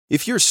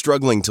If you're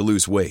struggling to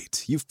lose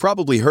weight, you've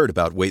probably heard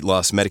about weight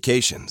loss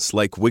medications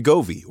like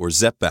Wegovy or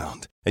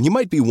Zepbound, and you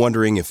might be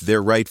wondering if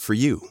they're right for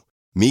you.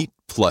 Meet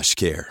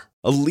PlushCare,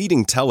 a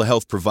leading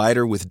telehealth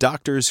provider with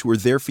doctors who are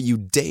there for you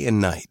day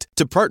and night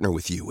to partner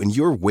with you in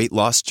your weight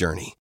loss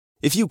journey.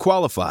 If you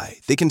qualify,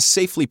 they can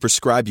safely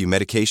prescribe you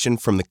medication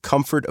from the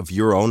comfort of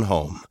your own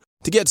home.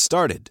 To get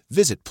started,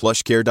 visit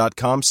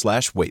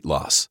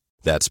plushcare.com/weightloss.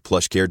 That's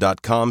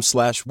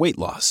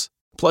plushcare.com/weightloss.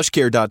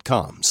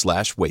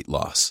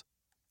 plushcare.com/weightloss.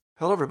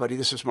 Hello, everybody.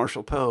 This is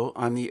Marshall Poe.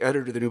 I'm the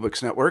editor of the New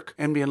Books Network.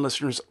 NBN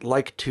listeners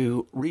like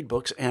to read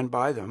books and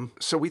buy them.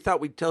 So we thought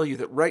we'd tell you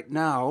that right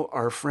now,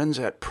 our friends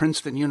at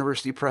Princeton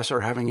University Press are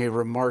having a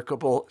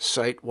remarkable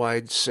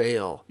site-wide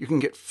sale. You can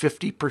get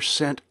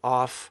 50%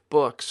 off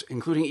books,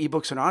 including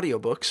ebooks and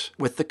audiobooks,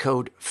 with the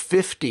code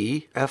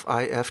 50,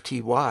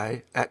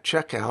 F-I-F-T-Y, at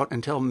checkout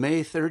until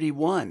May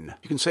 31.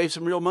 You can save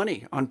some real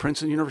money on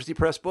Princeton University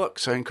Press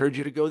books. I encourage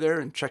you to go there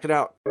and check it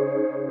out.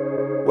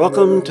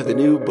 Welcome to the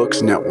New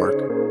Books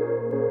Network.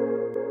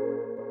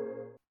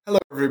 Hello,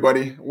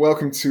 everybody.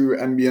 Welcome to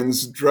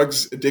NBN's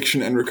Drugs,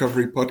 Addiction and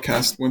Recovery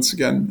podcast. Once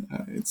again,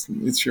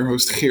 it's your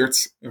host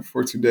Geert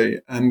for today,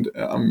 and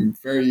I'm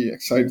very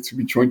excited to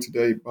be joined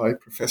today by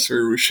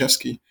Professor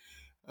Reshevsky.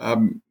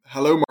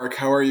 Hello, Mark.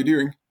 How are you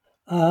doing?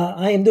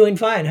 I am doing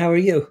fine. How are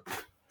you?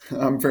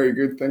 I'm very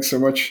good. Thanks so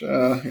much.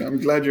 I'm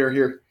glad you're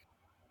here.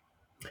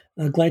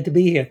 Glad to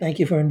be here. Thank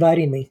you for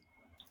inviting me.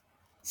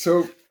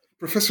 So,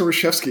 Professor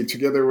Reshevsky,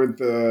 together with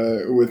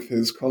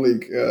his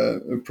colleague,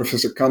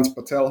 Professor Kant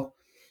Patel,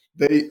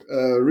 they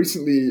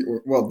recently,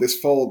 this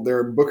fall,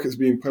 their book is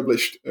being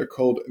published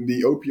called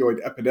The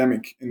Opioid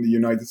Epidemic in the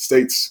United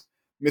States,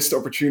 Missed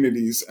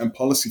Opportunities and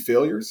Policy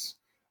Failures.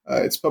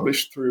 It's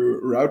published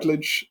through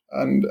Routledge,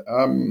 and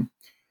I'll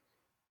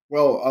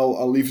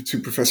leave it to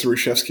Professor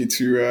Reshevsky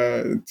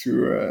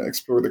to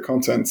explore the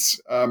contents.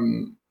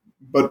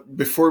 But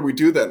before we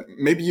do that,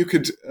 maybe you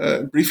could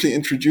briefly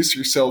introduce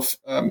yourself,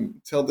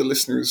 tell the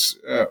listeners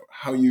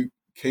how you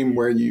came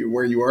where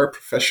you are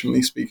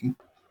professionally speaking.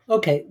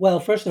 Okay, well,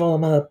 first of all,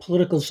 I'm a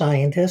political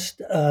scientist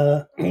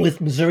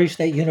with Missouri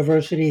State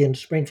University in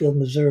Springfield,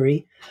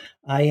 Missouri.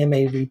 I am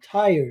a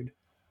retired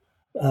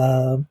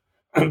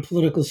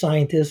political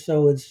scientist,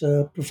 so it's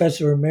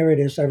Professor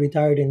Emeritus. I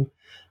retired in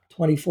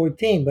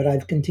 2014, but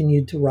I've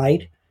continued to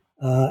write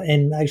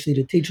and actually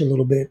to teach a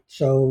little bit.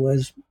 So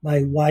as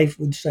my wife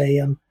would say,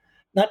 I'm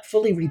not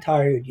fully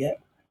retired yet.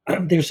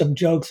 There's some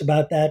jokes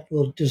about that.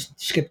 We'll just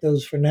skip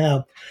those for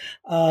now.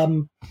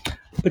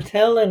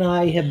 Patel and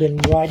I have been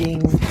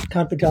writing,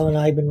 Kant Patel and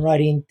I have been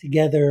writing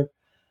together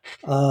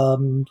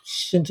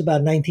since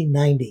about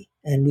 1990.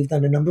 And we've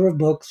done a number of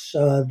books.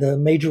 The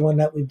major one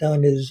that we've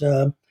done is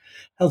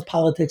Health,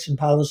 Politics, and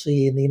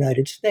Policy in the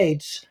United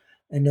States.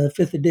 And the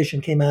fifth edition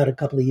came out a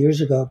couple of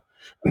years ago.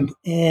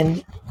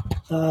 And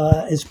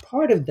as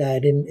part of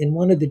that, in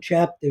one of the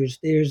chapters,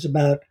 there's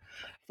about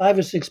 5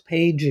 or 6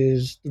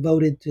 pages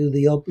devoted to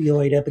the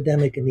opioid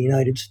epidemic in the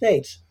United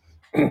States.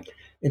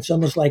 It's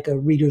almost like a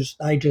Reader's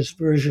Digest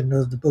version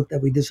of the book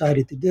that we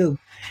decided to do.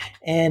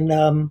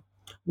 And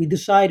we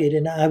decided,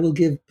 and I will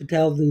give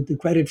Patel the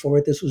credit for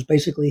it, this was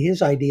basically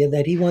his idea,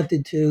 that he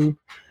wanted to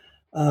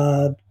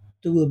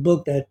do a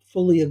book that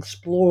fully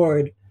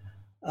explored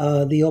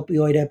the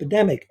opioid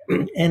epidemic.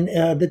 And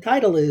the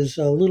title is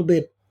a little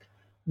bit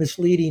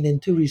misleading in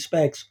 2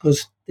 respects,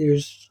 because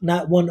there's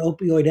not one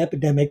opioid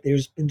epidemic.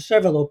 There's been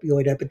several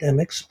opioid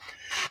epidemics.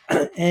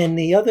 And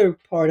the other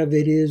part of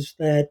it is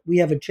that we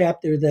have a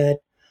chapter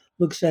that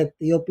looks at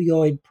the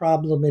opioid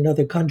problem in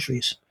other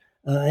countries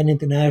and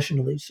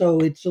internationally. So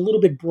it's a little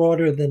bit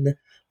broader than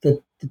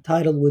the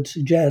title would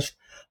suggest.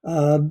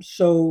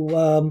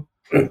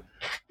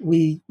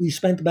 We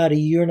spent about a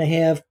year and a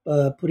half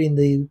putting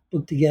the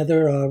book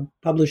together. Our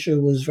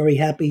publisher was very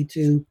happy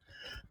to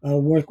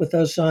work with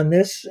us on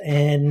this,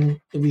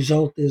 and the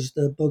result is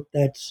the book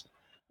that's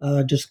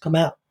just come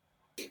out.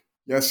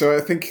 Yeah, so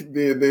I think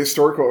the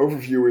historical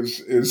overview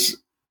is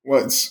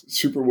it's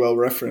super well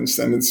referenced,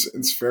 and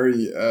it's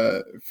very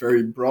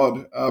very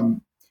broad.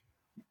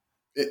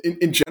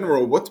 In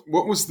general, what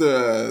was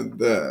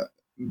the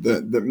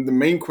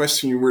main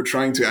question you were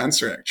trying to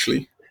answer,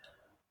 actually?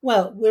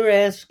 Well, we're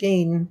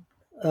asking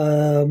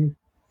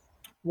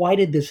why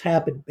did this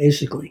happen,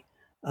 basically.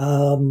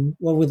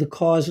 What were the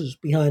causes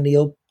behind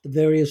the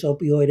various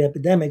opioid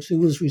epidemics? Who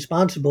was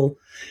responsible?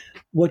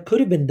 What could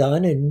have been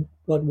done and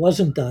what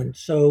wasn't done?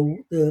 So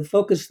the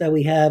focus that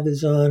we have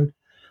is on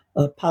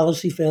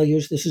policy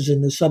failures. This is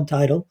in the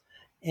subtitle.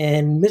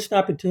 And missed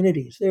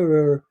opportunities. There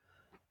were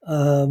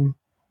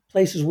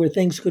places where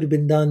things could have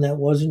been done that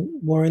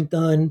weren't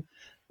done,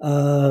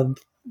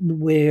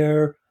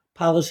 where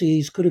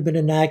policies could have been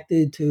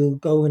enacted to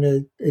go in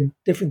a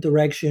different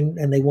direction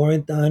and they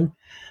weren't done.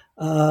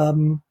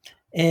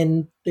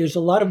 And there's a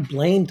lot of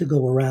blame to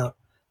go around.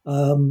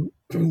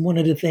 One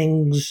of the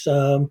things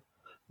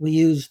we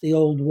used the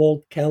old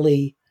Walt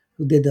Kelly,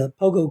 who did the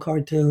Pogo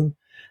cartoon,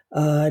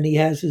 and he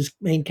has his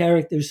main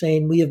character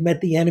saying, "We have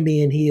met the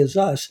enemy and he is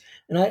us."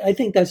 And I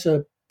think that's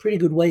a pretty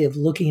good way of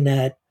looking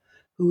at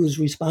who was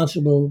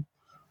responsible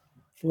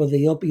for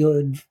the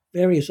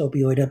various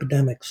opioid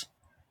epidemics.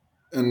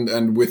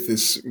 And with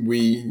this we,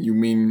 you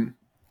mean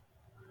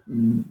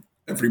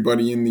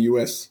everybody in the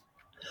U.S.?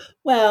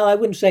 Well, I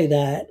wouldn't say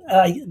that.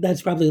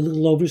 That's probably a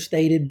little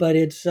overstated, but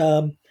it's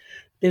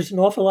there's an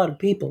awful lot of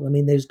people. I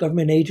mean, there's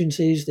government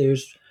agencies,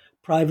 there's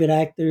private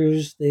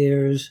actors,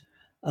 there's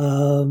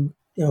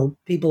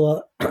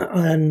people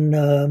on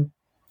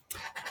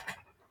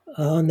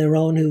their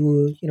own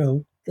who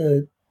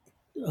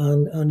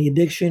on the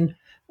addiction,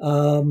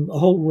 a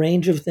whole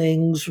range of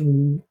things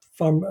from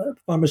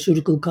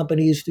pharmaceutical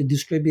companies to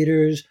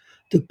distributors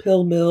to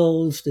pill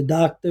mills to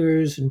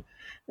doctors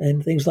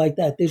and things like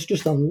that. There's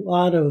just a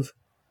lot of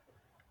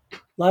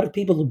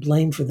people to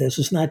blame for this.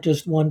 It's not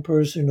just one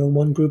person or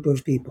one group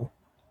of people.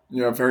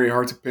 Yeah, very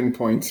hard to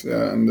pinpoint,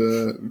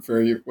 and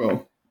very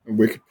well a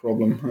wicked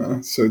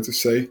problem, so to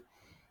say.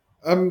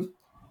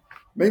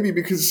 Maybe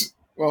because,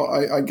 well,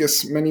 I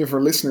guess many of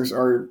our listeners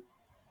are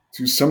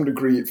to some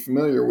degree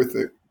familiar with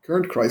the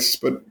current crisis,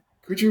 but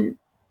could you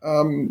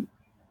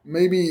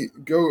maybe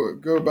go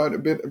about a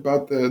bit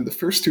about the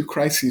first two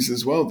crises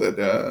as well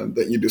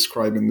that you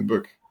describe in the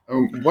book?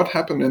 What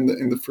happened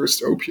in the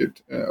first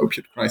opiate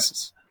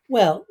crisis?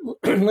 Well,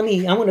 I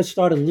want to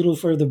start a little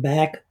further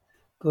back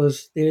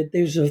because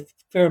there's a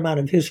fair amount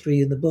of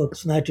history in the book.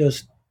 It's not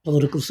just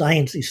political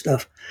sciencey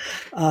stuff.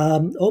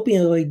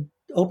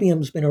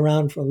 Opium's been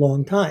around for a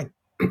long time,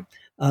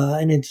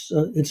 and it's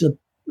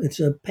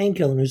a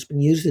painkiller. It's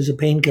been used as a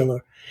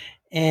painkiller,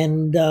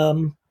 and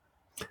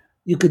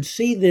you could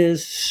see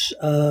this.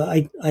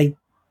 I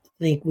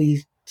think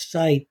we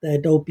cite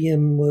that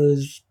opium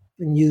was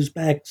been used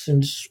back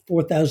since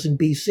 4000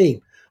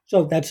 BC.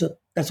 So that's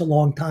a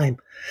long time.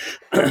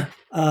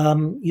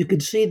 You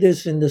could see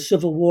this in the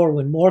Civil War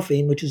when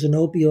morphine, which is an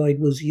opioid,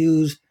 was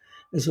used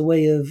as a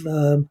way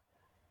of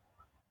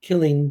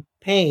killing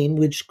pain,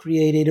 which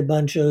created a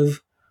bunch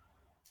of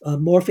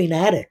morphine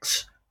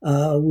addicts,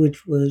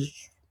 which was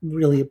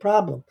really a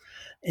problem.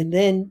 And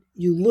then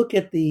you look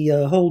at the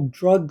whole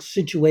drug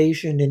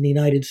situation in the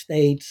United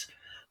States,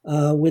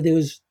 where there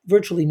was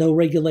virtually no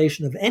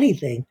regulation of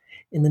anything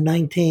in the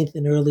 19th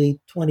and early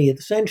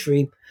 20th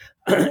century.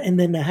 And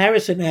then the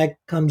Harrison Act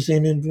comes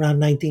in around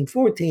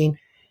 1914,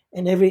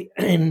 and it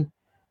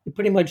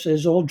pretty much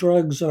says all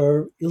drugs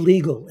are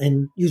illegal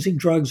and using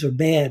drugs are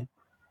bad.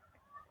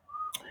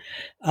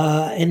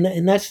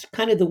 And that's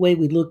kind of the way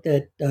we looked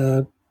at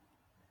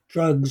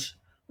drugs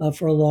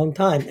for a long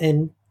time.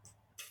 And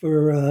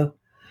for a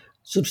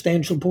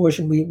substantial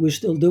portion, we're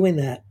still doing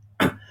that.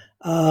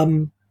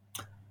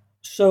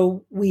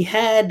 So we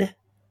had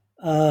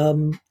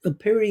a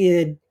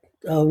period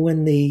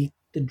when the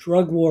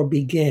drug war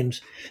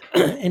begins.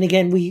 And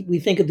again, we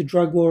think of the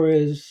drug war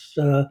as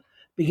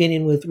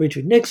beginning with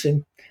Richard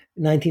Nixon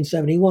in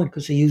 1971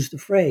 because he used the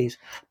phrase.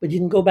 But you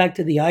can go back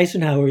to the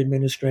Eisenhower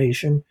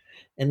administration,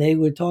 and they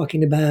were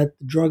talking about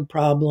the drug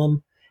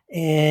problem,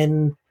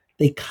 and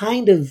they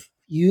kind of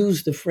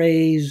used the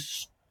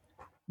phrase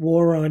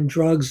war on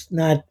drugs,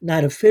 not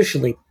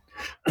officially.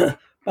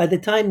 By the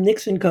time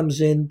Nixon comes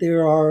in,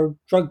 there are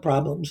drug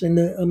problems, and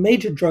a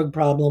major drug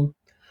problem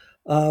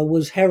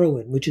was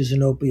heroin, which is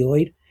an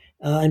opioid,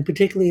 and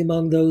particularly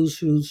among those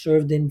who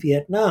served in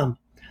Vietnam.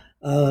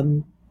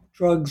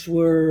 Drugs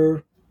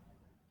were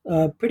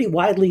pretty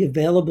widely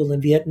available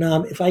in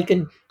Vietnam. If I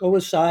can go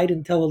aside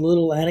and tell a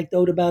little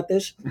anecdote about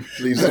this.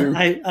 Please do.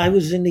 I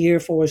was in the Air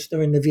Force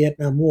during the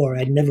Vietnam War.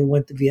 I never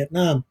went to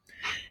Vietnam.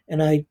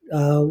 And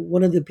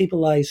one of the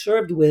people I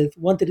served with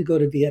wanted to go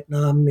to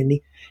Vietnam, and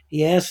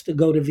he asked to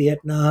go to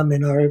Vietnam,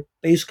 and our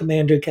base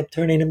commander kept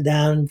turning him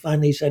down, and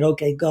finally said,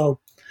 okay, go.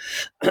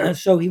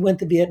 So he went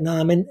to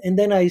Vietnam, and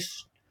then I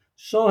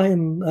saw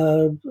him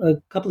a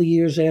couple of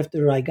years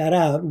after we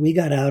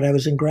got out. I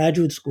was in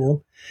graduate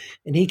school,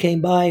 and he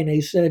came by and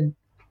he said,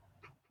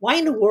 why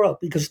in the world?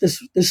 Because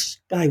this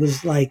guy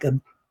was like a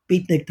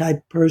beatnik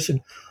type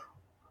person.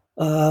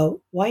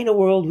 Why in the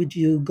world would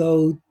you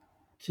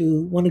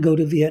want to go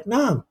to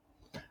Vietnam?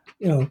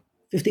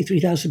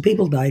 53,000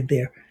 people died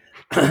there.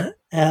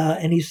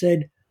 And he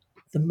said,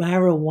 the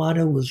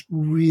marijuana was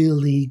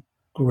really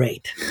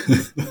great.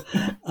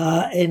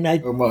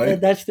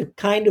 That's the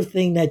kind of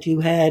thing that you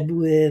had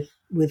with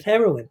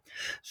heroin.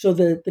 So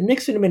the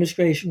Nixon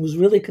administration was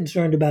really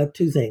concerned about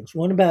two things.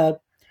 One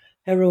about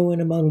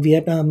heroin among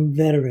Vietnam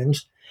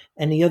veterans,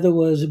 and the other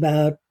was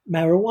about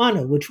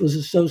marijuana, which was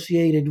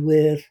associated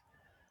with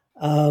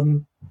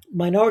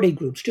minority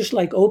groups, just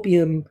like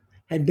opium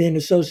had been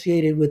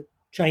associated with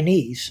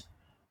Chinese.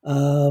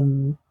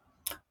 There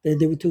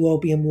were two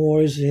opium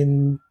wars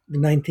in the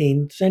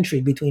 19th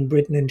century between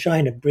Britain and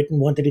China. Britain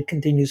wanted to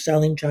continue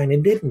selling, China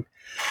didn't.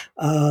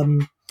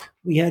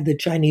 We had the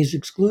Chinese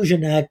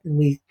Exclusion Act, and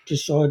we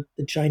just saw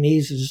the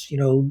Chinese as,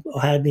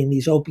 having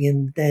these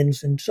opium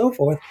dens and so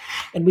forth.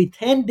 And we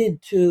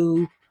tended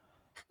to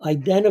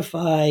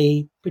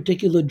identify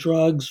particular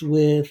drugs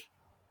with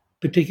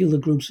particular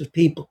groups of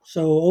people.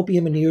 So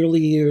opium in the early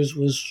years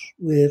was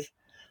with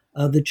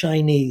the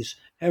Chinese.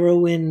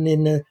 Heroin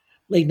in the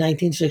late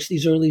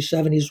 1960s, early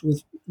 70s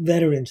was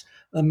veterans,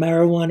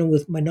 marijuana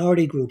with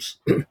minority groups.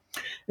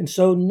 And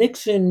so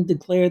Nixon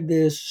declared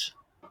this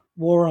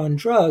war on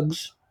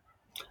drugs.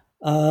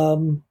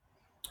 Um,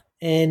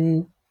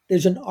 and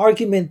there's an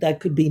argument that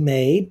could be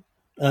made,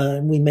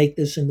 and we make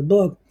this in the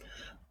book,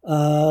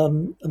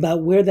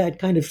 about where that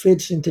kind of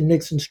fits into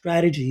Nixon's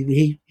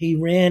strategy. He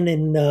ran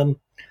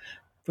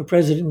for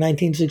president in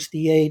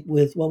 1968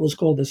 with what was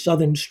called the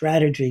Southern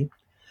Strategy,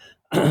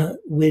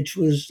 which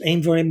was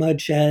aimed very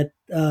much at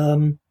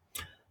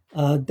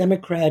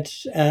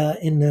Democrats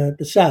in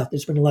the South.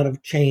 There's been a lot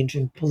of change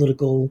in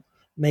political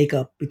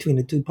makeup between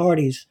the two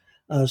parties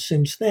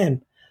since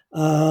then,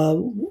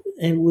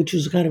 and which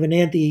is kind of an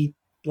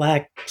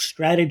anti-black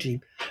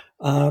strategy.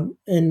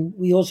 And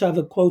we also have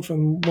a quote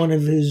from one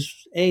of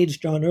his aides,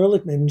 John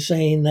Ehrlichman,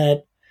 saying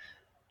that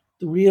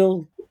the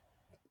real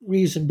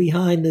reason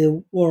behind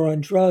the war on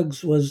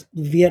drugs was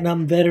the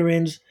Vietnam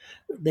veterans.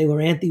 They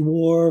were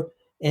anti-war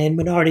and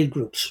minority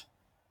groups.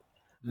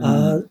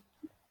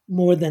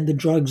 More than the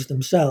drugs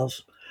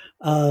themselves.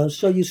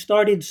 So you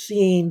started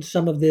seeing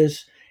some of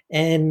this.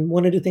 And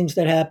one of the things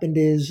that happened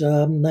is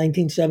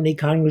 1970,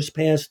 Congress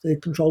passed the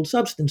Controlled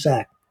Substance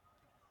Act.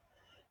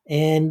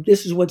 And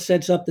this is what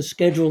sets up the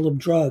schedule of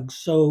drugs.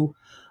 So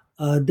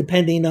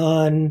depending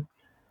on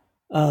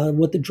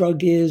what the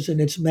drug is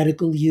and its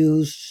medical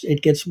use,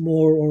 it gets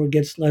more or it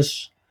gets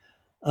less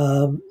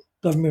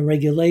government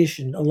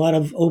regulation. A lot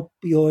of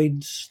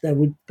opioids that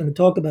we're going to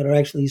talk about are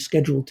actually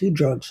Schedule II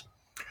drugs.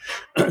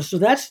 So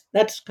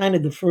that's kind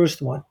of the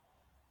first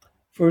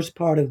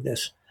part of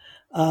this.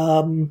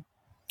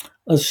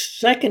 A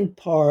second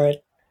part,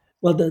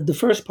 well, the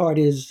first part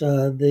is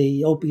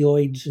the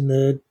opioids in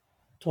the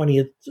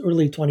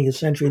early 20th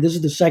century. This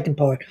is the second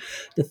part.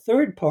 The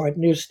third part,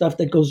 and there's stuff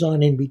that goes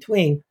on in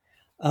between,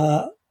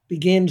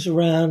 begins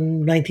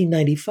around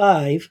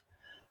 1995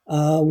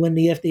 when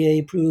the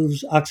FDA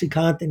approves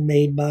OxyContin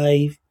made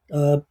by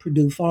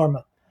Purdue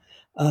Pharma.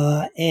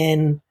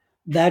 And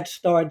that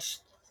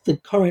starts the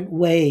current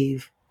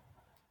wave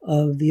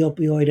of the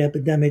opioid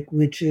epidemic,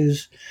 which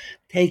is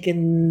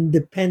taken,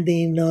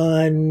 depending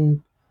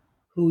on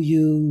who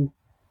you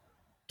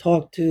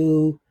talk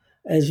to,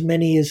 as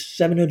many as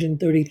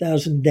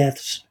 730,000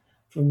 deaths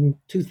from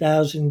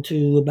 2000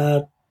 to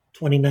about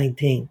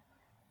 2019.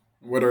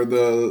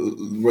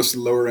 What's the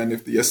lower end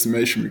of the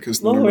estimation?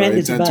 Because the lower number end I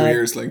is tend to about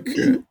hear is like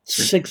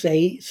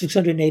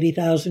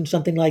 680,000,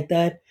 something like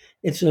that.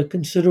 It's a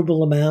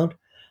considerable amount.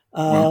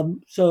 Wow.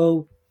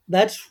 So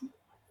that's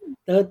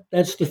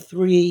the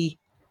three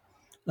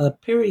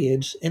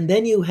periods, and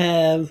then you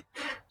have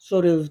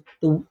sort of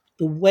the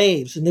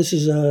waves, and this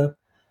is a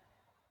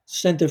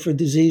Center for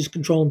Disease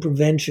Control and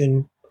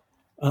Prevention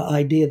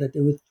idea that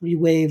there were three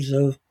waves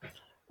of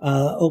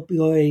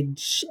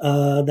opioids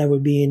that were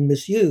being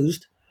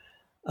misused,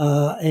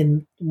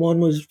 and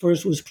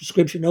first was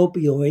prescription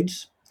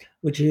opioids,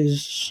 which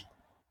is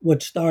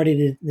what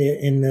started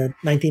in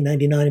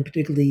 1999 and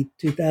particularly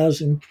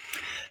 2000,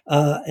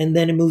 and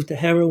then it moved to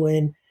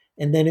heroin.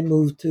 And then it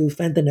moved to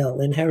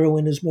fentanyl. And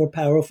heroin is more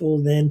powerful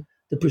than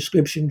the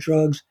prescription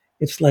drugs.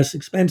 It's less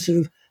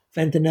expensive.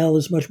 Fentanyl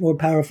is much more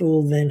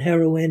powerful than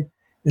heroin.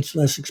 It's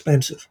less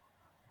expensive.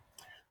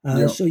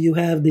 So you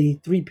have the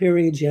three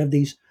periods. You have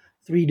these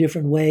three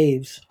different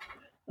waves,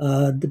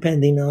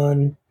 depending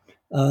on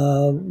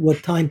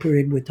what time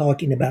period we're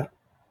talking about.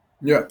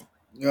 Yeah,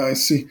 I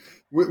see.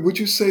 Would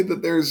you say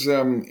that there's,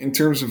 in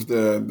terms of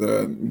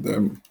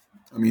the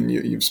I mean,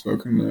 you've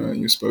spoken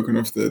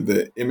of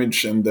the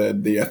image and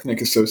the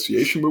ethnic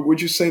association, but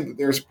would you say that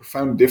there's a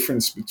profound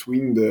difference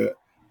between the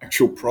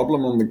actual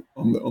problem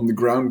on the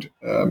ground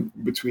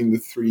between the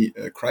three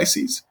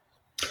crises?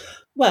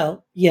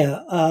 Well,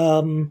 yeah,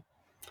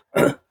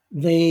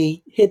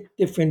 they hit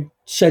different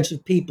sets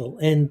of people,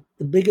 and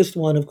the biggest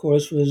one, of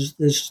course, was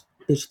this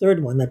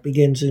third one that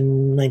begins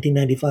in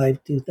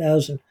 1995,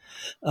 2000.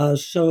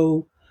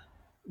 So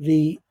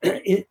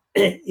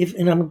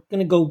and I'm going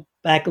to go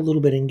back a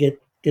little bit and get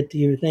to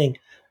your thing.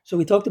 So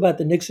we talked about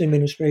the Nixon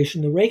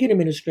administration. The Reagan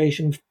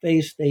administration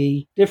faced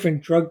a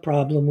different drug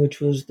problem,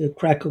 which was the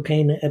crack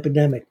cocaine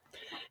epidemic.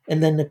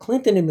 And then the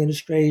Clinton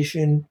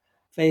administration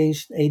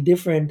faced a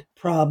different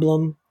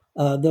problem,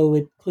 though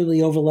it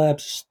clearly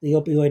overlaps the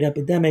opioid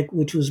epidemic,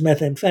 which was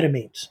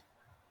methamphetamines.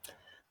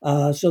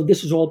 So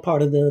this is all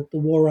part of the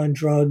war on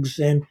drugs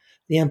and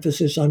the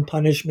emphasis on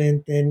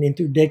punishment and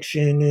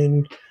interdiction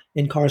and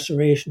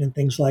incarceration and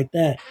things like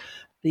that.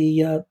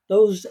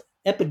 Those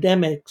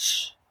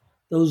epidemics,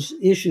 those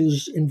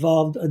issues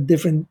involved a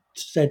different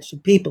sets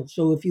of people.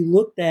 So if you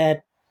looked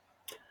at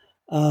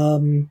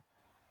the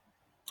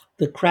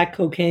crack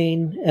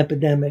cocaine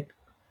epidemic,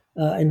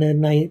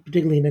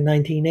 particularly in the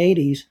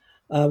 1980s,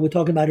 we're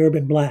talking about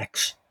urban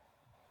blacks,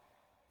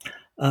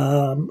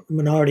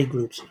 minority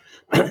groups.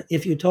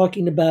 If you're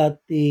talking about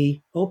the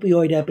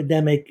opioid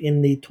epidemic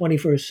in the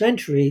 21st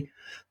century,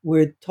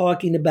 we're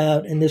talking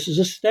about, and this is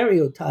a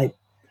stereotype,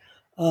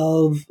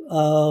 of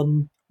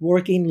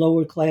working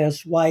lower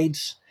class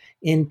whites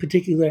in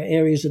particular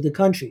areas of the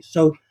country.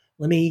 So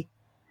let me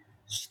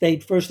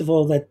state, first of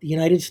all, that the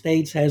United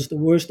States has the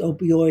worst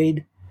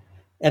opioid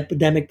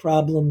epidemic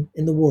problem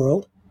in the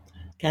world.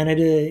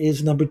 Canada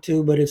is number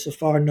two, but it's a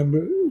far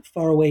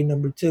away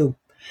number two.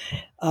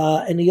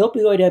 And the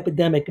opioid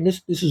epidemic, and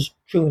this is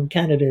true in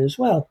Canada as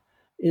well,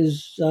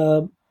 is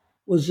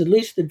was at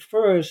least at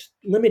first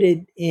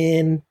limited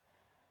in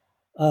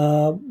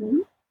uh,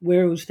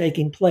 where it was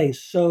taking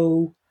place.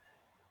 So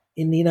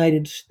in the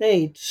United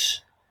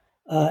States,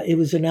 it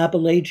was in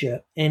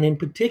Appalachia, and in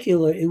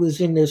particular, it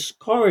was in this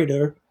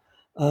corridor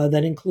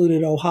that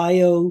included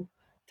Ohio,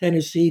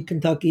 Tennessee,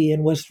 Kentucky,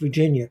 and West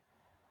Virginia.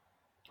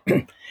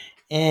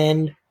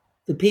 And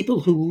the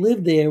people who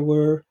lived there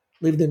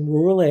lived in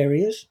rural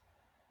areas.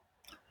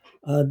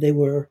 They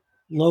were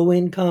low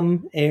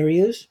income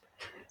areas.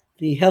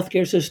 The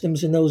healthcare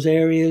systems in those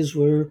areas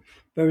were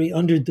very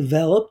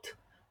underdeveloped.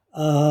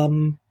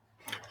 Um,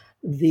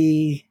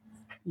 the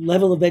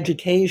level of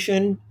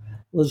education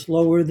was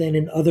lower than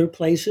in other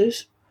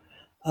places.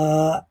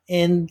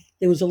 And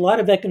there was a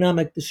lot of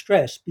economic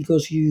distress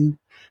because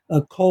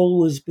coal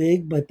was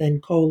big, but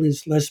then coal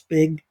is less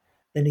big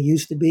than it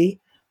used to be.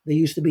 There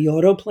used to be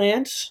auto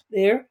plants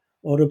there.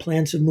 Auto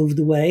plants have moved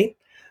away.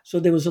 So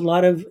there was a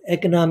lot of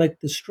economic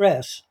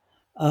distress.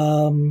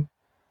 And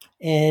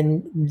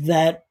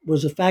that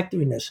was a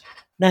factor in this.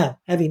 Now,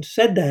 having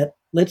said that,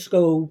 let's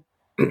go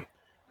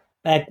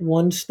back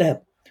one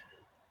step.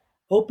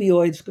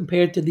 Opioids,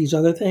 compared to these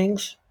other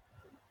things,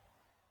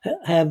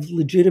 have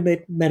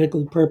legitimate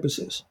medical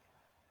purposes.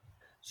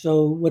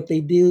 So what they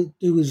do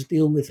is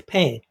deal with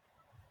pain.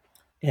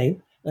 Okay,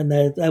 and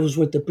that was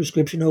what the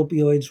prescription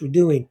opioids were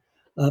doing.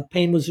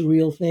 Pain was a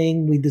real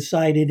thing. We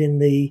decided in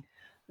the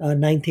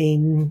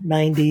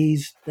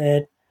 1990s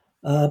that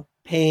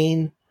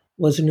pain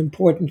was an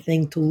important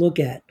thing to look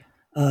at.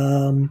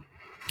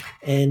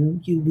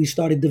 We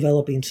started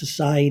developing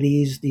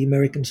societies, the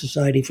American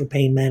Society for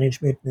Pain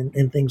Management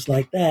and things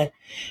like that.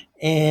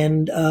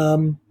 And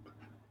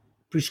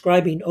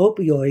prescribing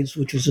opioids,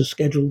 which is a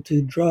Schedule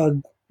II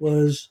drug,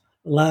 was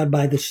allowed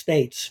by the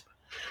states.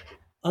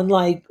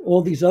 Unlike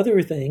all these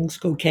other things,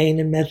 cocaine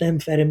and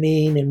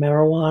methamphetamine and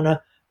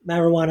marijuana,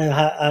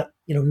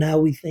 now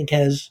we think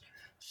has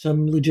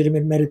some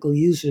legitimate medical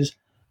uses.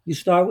 You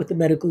start with the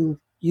medical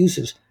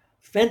uses.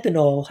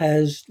 Fentanyl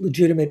has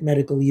legitimate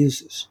medical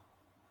uses.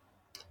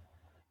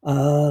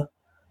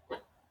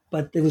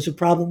 But there was a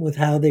problem with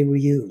how they were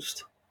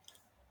used.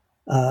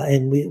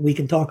 And we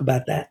can talk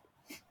about that.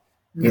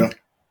 Yeah,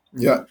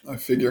 I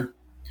figure.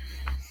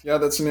 Yeah,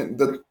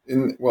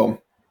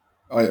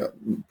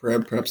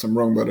 perhaps I'm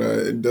wrong, but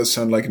it does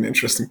sound like an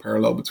interesting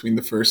parallel between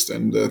the first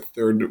and the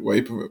third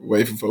wave of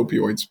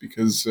opioids,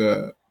 because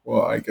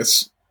I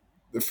guess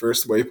the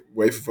first wave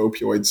of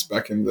opioids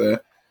back in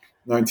the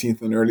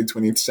 19th and early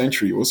 20th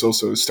century was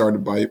also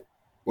started by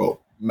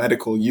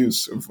medical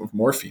use of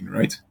morphine,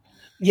 right?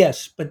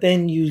 Yes, but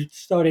then you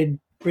started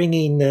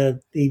bringing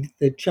the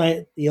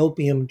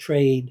opium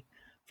trade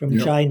from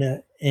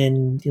China,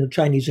 and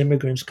Chinese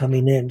immigrants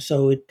coming in,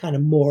 so it kind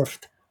of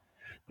morphed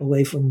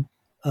away from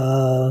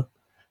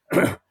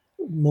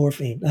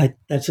morphine.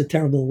 That's a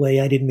terrible way.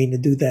 I didn't mean to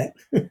do that.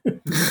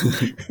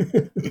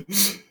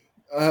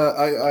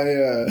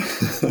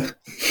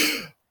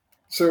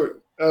 So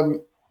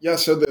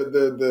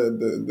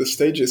the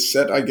stage is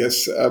set, I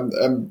guess.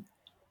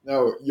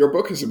 Now your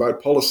book is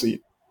about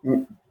policy.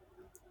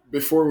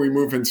 Before we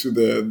move into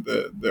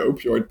the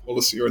opioid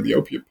policy or the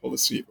opiate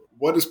policy,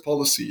 what is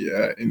policy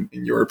in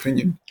your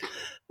opinion?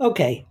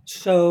 Okay,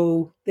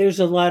 so there's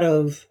a lot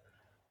of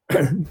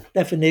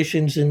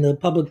definitions in the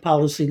public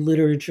policy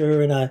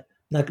literature, and I'm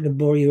not going to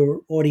bore your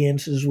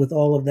audiences with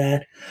all of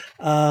that.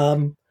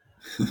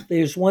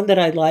 There's one that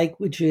I like,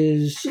 which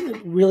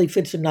really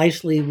fits in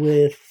nicely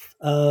with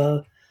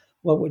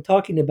what we're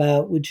talking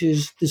about, which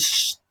is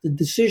the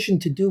decision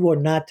to do or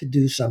not to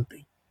do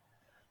something.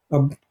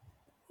 And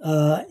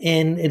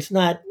it's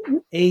not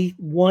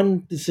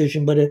one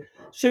decision, but a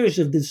series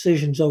of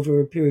decisions over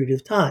a period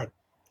of time.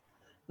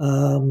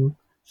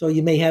 So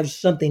you may have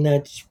something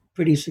that's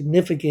pretty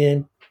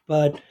significant,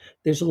 but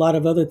there's a lot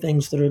of other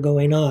things that are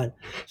going on.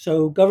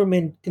 So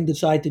government can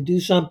decide to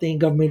do something,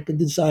 government can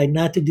decide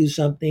not to do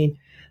something.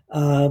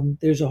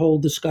 There's a whole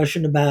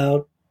discussion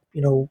about,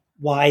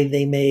 why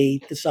they may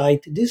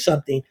decide to do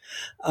something.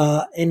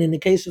 And in the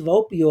case of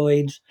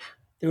opioids,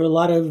 there are a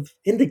lot of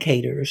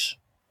indicators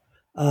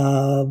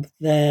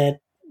that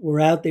were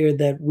out there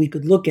that we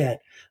could look at.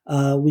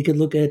 We could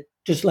look at,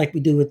 just like we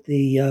do with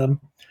the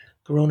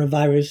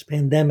coronavirus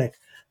pandemic,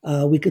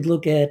 we could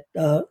look at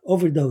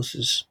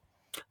overdoses.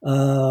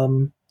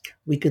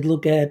 We could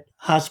look at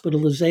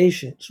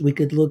hospitalizations. We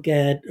could look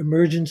at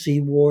emergency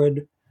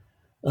ward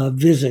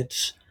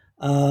visits.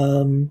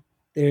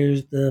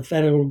 There's the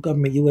federal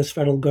government, U.S.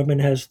 federal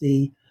government has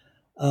the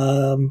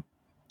an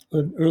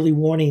early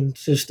warning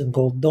system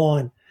called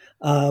Dawn.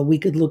 We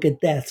could look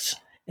at deaths.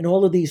 And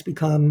all of these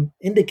become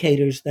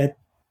indicators that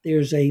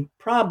there's a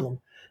problem.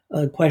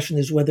 The question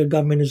is whether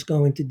government is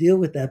going to deal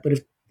with that. But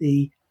if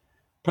the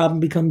problem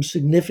becomes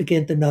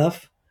significant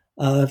enough,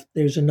 if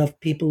there's enough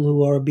people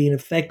who are being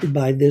affected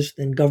by this,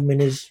 then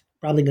government is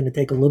probably going to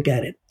take a look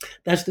at it.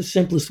 That's the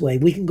simplest way.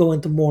 We can go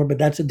into more, but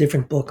that's a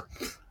different book.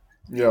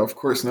 Yeah, of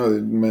course. No,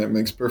 it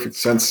makes perfect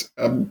sense.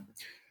 And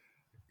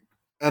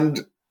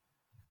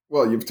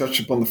well, you've touched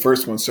upon the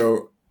first one.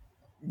 So,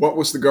 what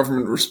was the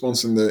government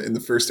response in the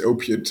first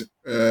opiate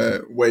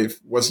wave?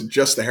 Was it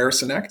just the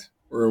Harrison Act,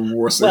 or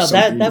was there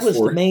something that was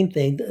before? the main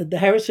thing. The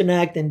Harrison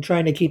Act and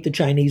trying to keep the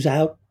Chinese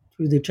out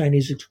through the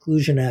Chinese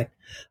Exclusion Act.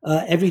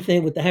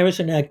 Everything with the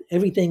Harrison Act,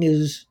 everything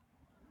is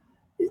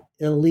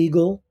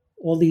illegal.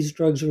 All these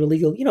drugs are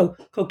illegal.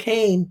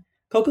 Cocaine,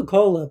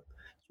 Coca-Cola,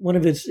 one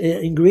of its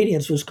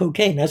ingredients was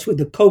cocaine. That's where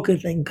the coca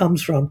thing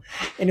comes from.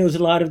 And there was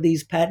a lot of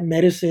these patent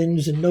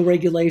medicines and no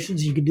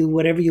regulations. You could do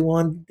whatever you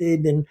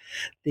wanted. And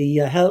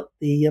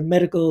the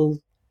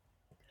medical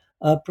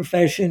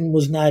profession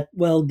was not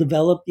well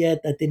developed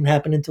yet. That didn't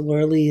happen until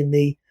early in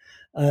the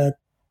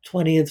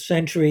 20th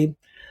century.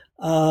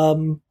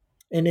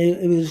 And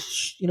it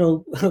was,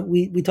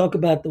 we talk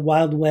about the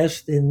Wild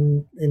West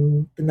in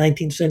the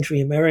 19th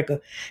century America,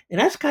 and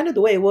that's kind of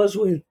the way it was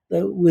with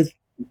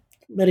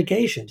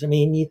medications. I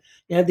mean, you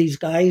have these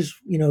guys,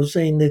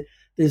 saying that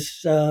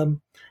this,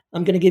 I'm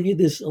going to give you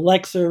this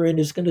elixir, and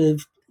it's going to,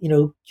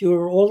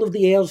 cure all of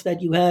the ails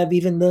that you have,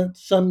 even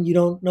some you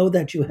don't know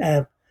that you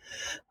have.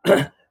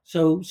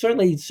 So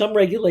certainly some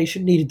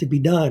regulation needed to be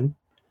done.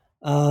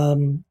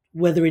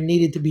 Whether it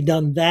needed to be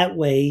done that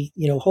way,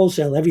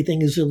 wholesale,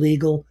 everything is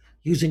illegal,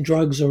 using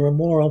drugs are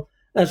immoral,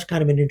 that's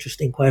kind of an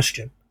interesting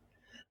question.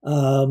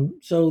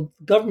 So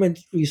the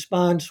government's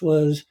response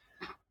was,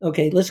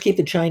 okay, let's keep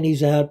the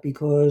Chinese out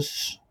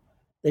because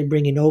they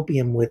bring in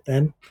opium with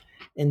them.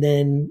 And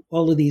then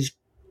all of these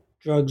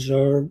drugs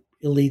are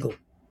illegal.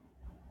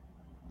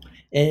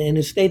 And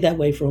it stayed that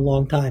way for a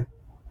long time.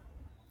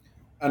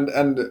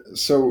 And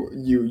so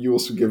you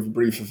also give a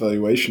brief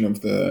evaluation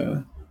of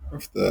the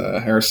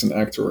Harrison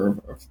Act, or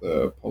of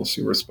the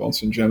policy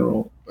response in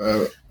general.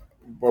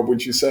 What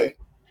would you say?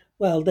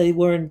 Well, they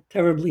weren't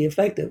terribly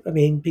effective. I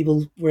mean,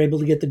 people were able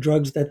to get the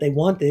drugs that they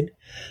wanted.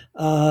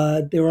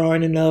 There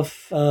aren't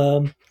enough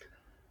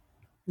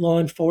law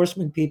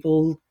enforcement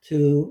people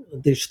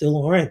there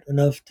still aren't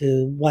enough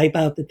to wipe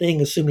out the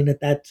thing, assuming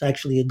that that's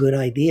actually a good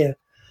idea.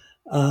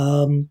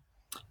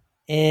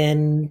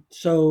 And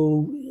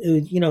so,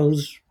 it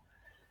was,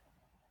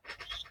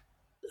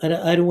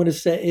 I don't want to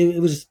say,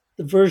 it was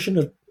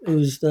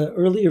the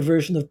earlier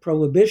version of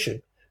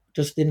prohibition,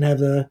 just didn't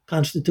have a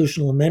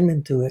constitutional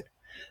amendment to it.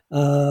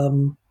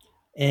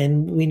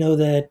 And we know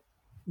that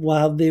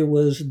while there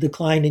was a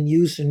decline in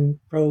use and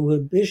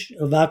prohibition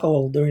of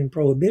alcohol during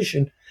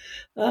prohibition,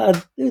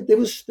 there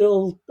was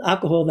still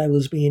alcohol that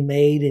was being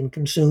made and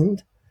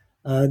consumed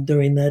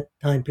during that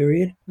time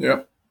period.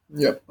 Yeah,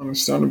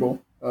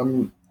 understandable.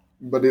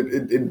 But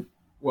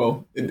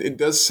it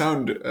does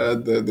sound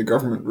the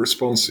government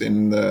response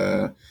in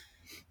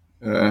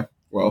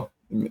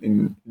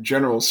in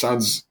general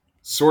sounds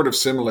sort of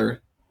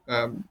similar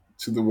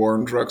to the war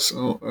on drugs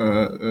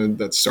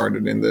that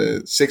started in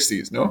the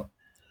 60s, no?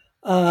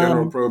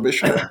 General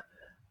prohibition.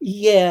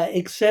 Yeah,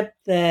 except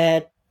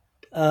that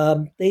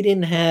they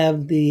didn't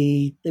have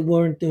they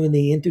weren't doing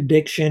the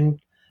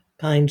interdiction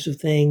kinds of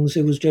things.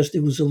 It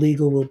was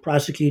illegal. We'll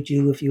prosecute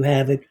you if you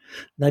have it,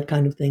 that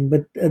kind of thing.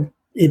 But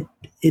it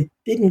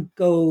didn't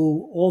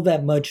go all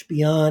that much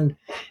beyond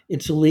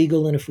it's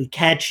illegal, and if we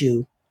catch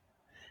you,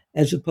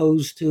 as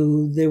opposed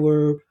to there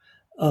was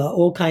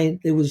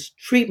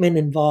treatment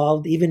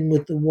involved even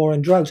with the war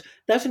on drugs.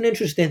 That's an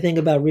interesting thing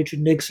about Richard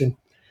Nixon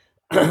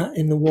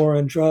in the war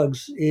on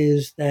drugs,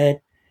 is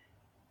that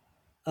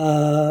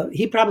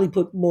he probably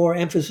put more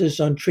emphasis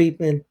on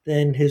treatment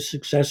than his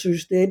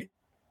successors did.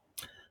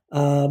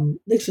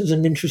 Nixon's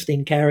an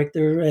interesting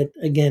character.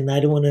 Again, I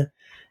don't want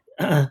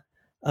to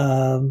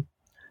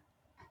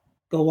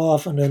go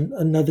off on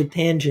another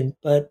tangent,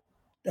 but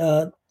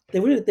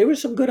there were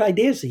some good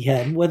ideas he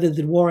had. Whether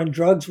the war on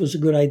drugs was a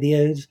good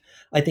idea,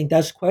 I think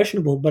that's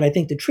questionable. But I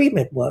think the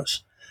treatment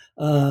was.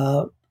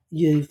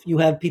 If you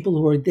have people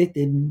who are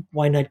addicted,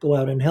 why not go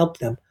out and help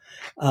them?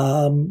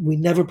 We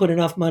never put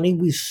enough money.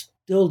 We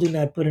still do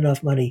not put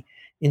enough money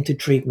into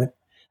treatment,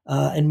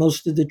 and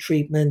most of the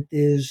treatment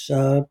is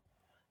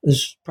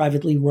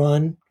privately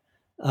run.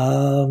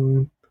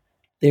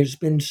 There's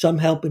been some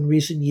help in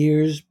recent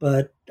years,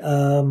 but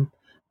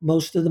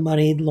most of the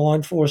money, law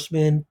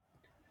enforcement,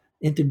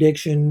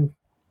 interdiction,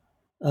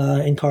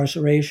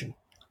 incarceration.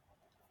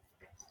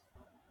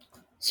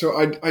 So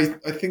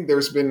I think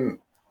there's been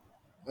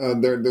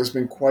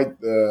quite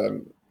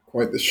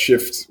the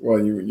shift.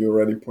 Well, you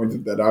already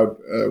pointed that out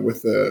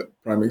with the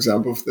prime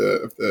example of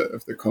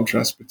the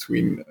contrast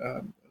between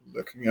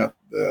looking at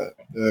the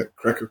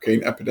crack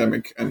cocaine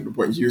epidemic and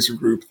what user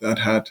group that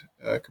had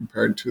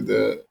compared to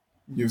the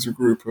user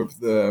group of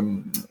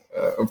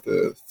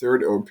the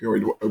third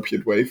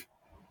opiate wave.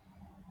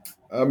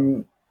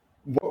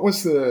 What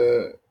was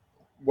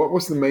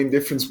the main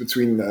difference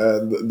between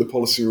the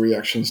policy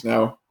reactions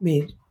now? I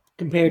mean,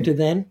 compared to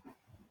then?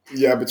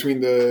 Yeah,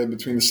 between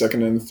the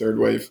second and the third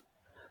wave.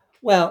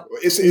 Well,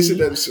 is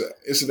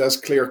it as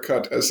clear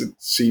cut as it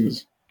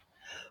seems?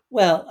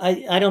 Well,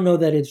 I don't know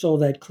that it's all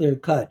that clear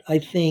cut. I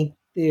think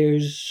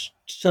there's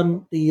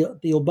the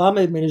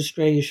Obama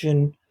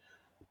administration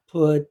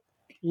put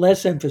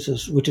less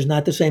emphasis, which is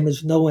not the same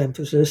as no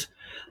emphasis,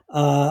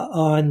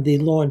 on the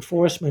law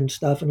enforcement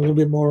stuff and a little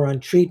bit more on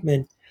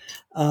treatment.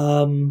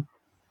 Um,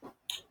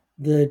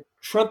 the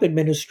Trump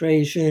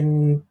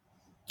administration,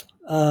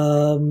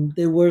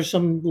 there were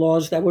some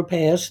laws that were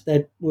passed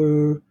that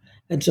were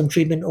had some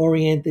treatment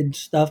oriented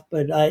stuff,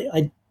 but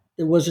I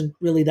there wasn't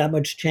really that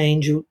much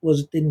change. It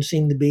didn't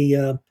seem to be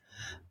a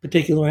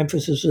particular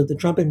emphasis of the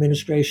Trump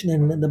administration,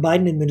 and the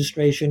Biden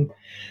administration,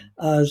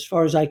 as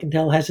far as I can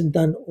tell, hasn't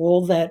done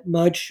all that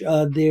much.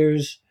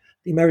 There's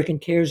the American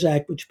CARES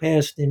Act, which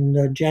passed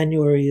in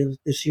January of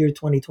this year,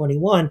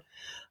 2021,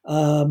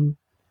 um,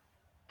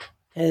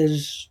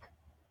 has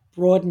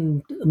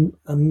broadened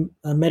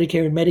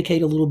Medicare and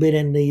Medicaid a little bit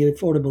and the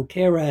Affordable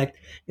Care Act.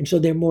 And so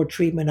there are more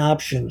treatment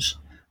options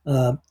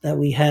that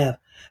we have.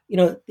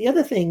 The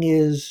other thing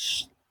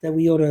is that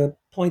we ought to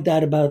point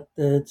out about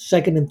the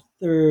second and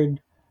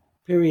third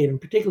period, and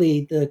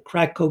particularly the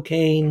crack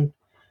cocaine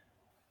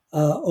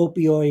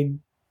opioid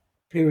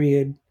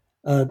period,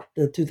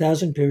 the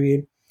 2000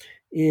 period,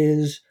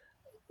 is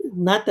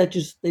not that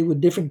just they were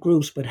different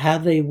groups, but how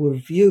they were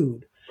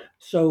viewed.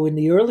 So in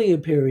the earlier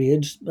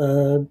periods,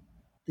 the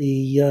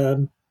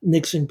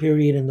Nixon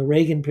period and the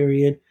Reagan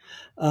period,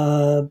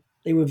 uh,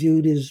 they were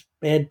viewed as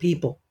bad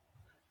people.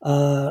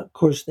 Of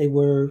course, they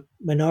were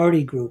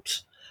minority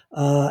groups,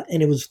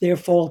 and it was their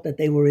fault that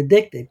they were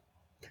addicted.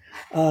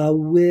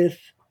 With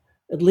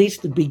at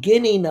least the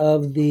beginning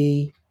of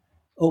the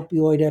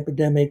opioid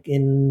epidemic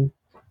in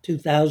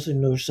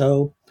 2000 or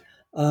so,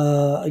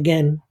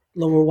 again,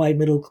 lower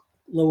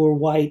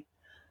white,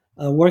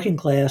 working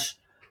class,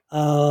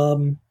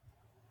 um,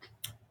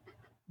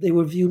 they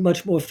were viewed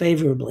much more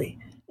favorably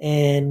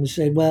and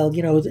said, well,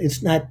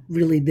 it's not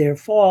really their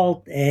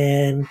fault,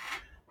 and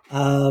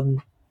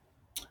um,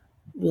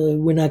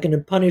 we're not going to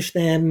punish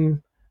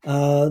them.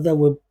 Though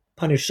we'll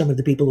punish some of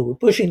the people who were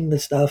pushing the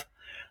stuff.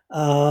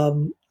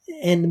 Um,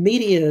 and the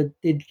media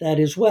did that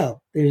as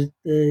well. There's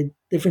the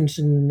difference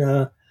in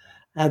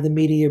how the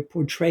media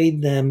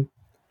portrayed them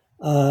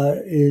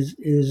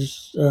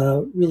is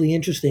really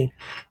interesting.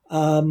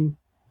 Um,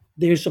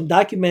 there's some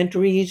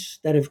documentaries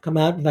that have come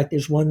out. In fact,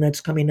 there's one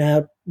that's coming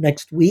out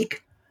next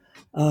week,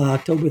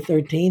 October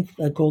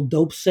 13th, called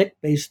Dope Sick,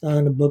 based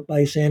on a book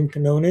by Sam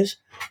Quinones,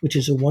 which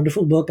is a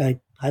wonderful book. I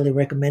highly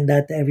recommend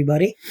that to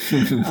everybody.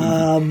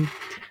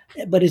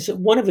 But it's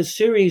one of a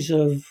series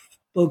of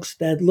books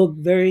that look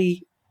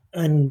very,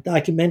 and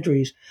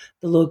documentaries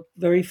that look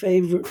very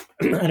favor.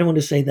 I don't want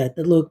to say that.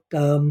 That look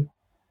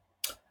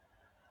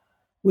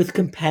with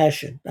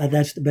compassion.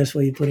 That's the best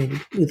way to put it.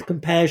 With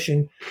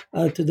compassion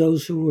to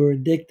those who were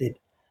addicted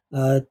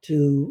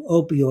to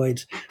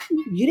opioids.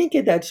 You didn't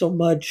get that so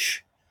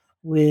much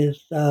with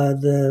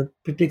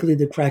particularly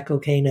the crack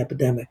cocaine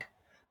epidemic,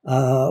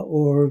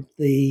 or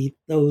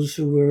those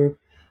who were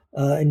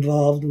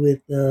involved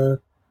with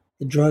the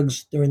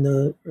drugs during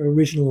the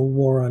original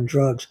war on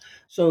drugs.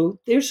 So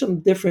there's some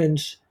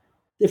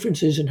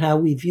differences in how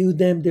we viewed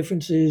them,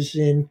 differences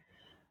in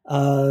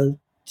uh,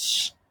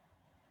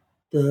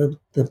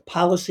 the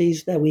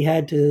policies that we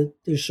had to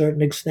a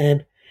certain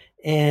extent,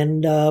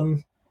 and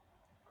I,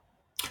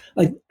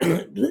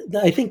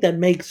 I think that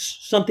makes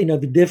something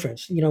of a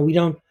difference. We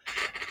don't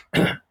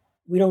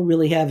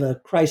really have a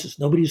crisis.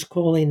 Nobody's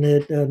calling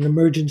it an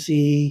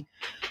emergency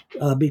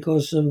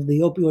because of the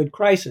opioid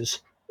crisis,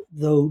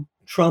 though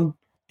Trump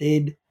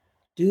did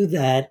do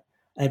that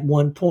at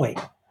one point.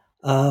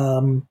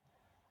 Um,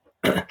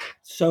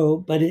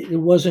 but it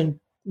wasn't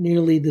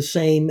nearly the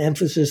same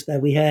emphasis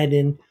that we had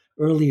in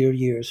earlier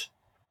years,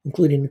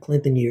 including the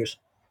Clinton years.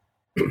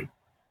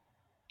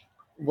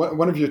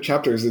 One of your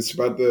chapters is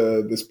about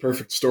this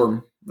perfect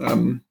storm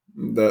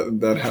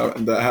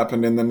that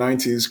happened in the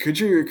 90s.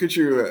 Could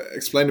you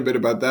explain a bit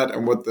about that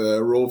and what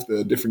the role of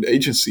the different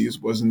agencies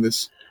was in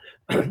this?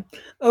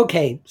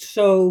 Okay,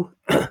 so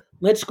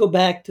let's go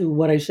back to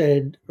what I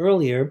said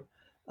earlier,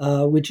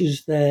 which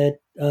is that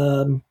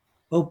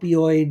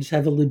opioids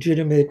have a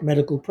legitimate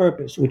medical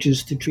purpose, which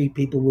is to treat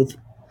people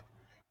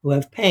who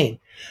have pain.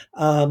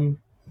 Um,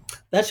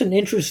 that's an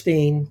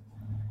interesting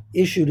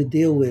issue to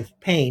deal with,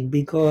 pain,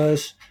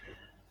 because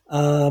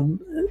um,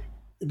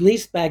 at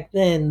least back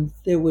then,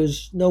 there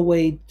was no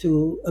way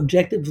to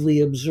objectively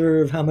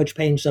observe how much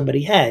pain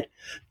somebody had.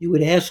 You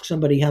would ask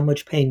somebody how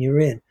much pain you're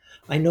in.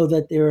 I know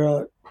that there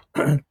are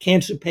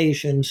cancer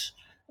patients,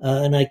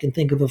 and I can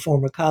think of a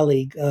former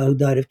colleague who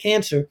died of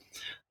cancer,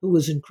 who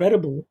was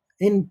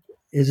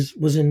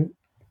was in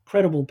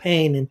incredible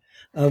pain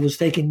and was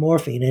taking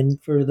morphine.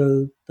 And for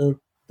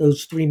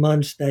those 3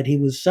 months that he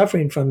was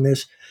suffering from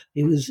this,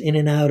 he was in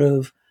and out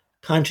of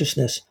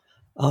consciousness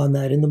on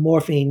that, and the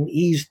morphine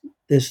eased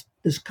this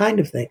kind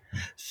of thing.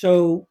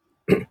 So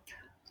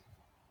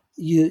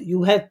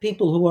you have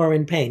people who are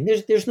in pain.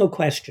 There's no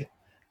question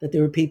that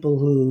there are people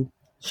who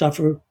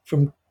suffer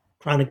from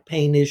chronic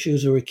pain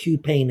issues or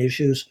acute pain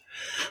issues.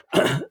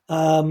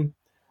 um,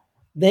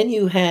 then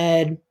you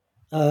had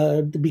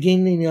the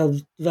beginning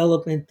of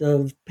development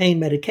of pain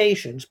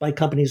medications by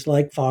companies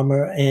like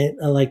Pharma and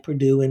like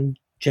Purdue and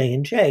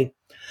J&J.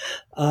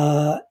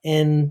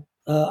 And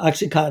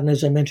OxyContin,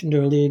 as I mentioned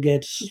earlier,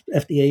 gets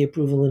FDA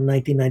approval in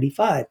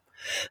 1995.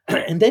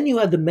 And then you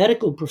have the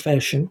medical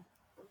profession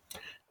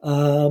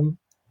um,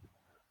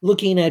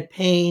 looking at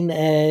pain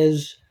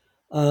as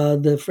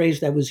the phrase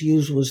that was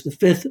used was the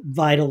fifth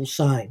vital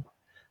sign.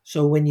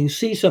 So when you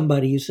see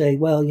somebody, you say,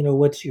 well,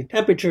 what's your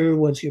temperature?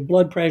 What's your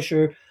blood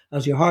pressure?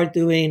 How's your heart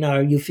doing?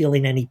 Are you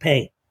feeling any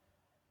pain?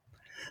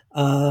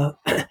 Uh,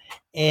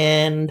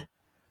 and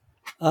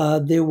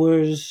there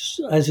was,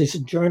 as I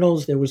said,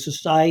 journals, there were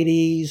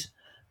societies,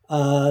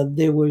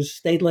 there was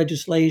state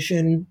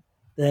legislation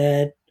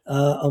that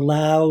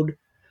allowed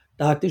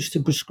doctors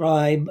to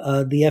prescribe.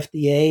 The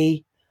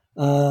FDA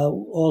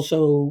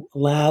also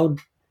allowed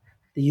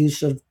the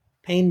use of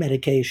pain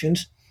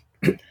medications.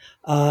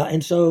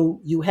 And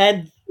so you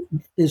had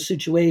this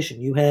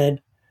situation. You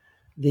had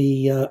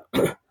the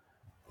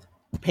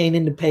pain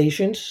in the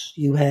patients,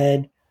 you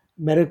had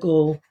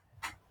medical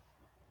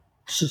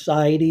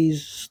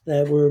societies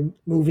that were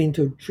moving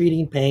to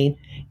treating pain,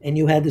 and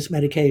you had this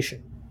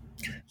medication.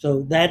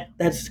 So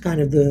that's kind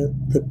of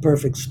the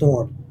perfect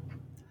storm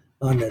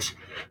on this.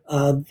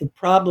 The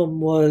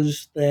problem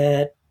was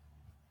that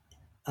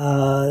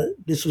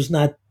this was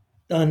not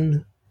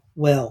done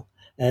well,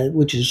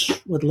 which is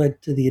what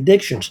led to the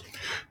addictions.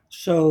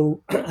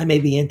 So I may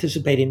be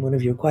anticipating one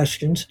of your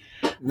questions.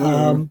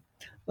 No.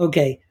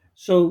 Okay,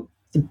 so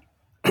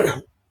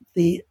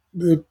the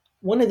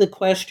one of the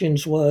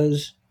questions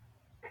was,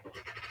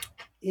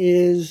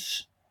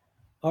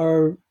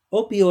 are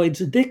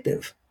opioids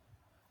addictive?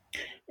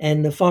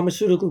 And the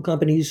pharmaceutical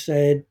companies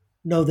said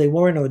no, they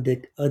weren't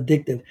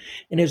addictive.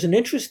 And there's an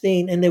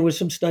interesting, and there were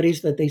some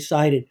studies that they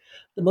cited.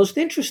 The most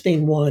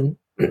interesting one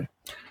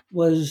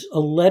was a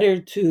letter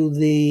to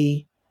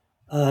the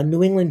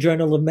New England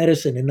Journal of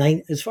Medicine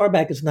as far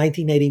back as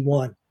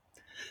 1981.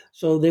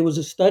 So there was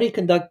a study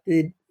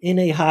conducted in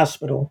a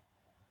hospital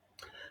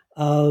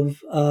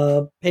of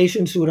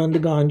patients who had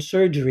undergone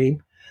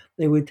surgery.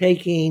 They were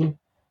taking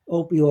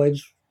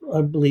opioids,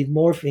 I believe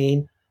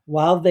morphine,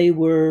 while they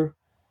were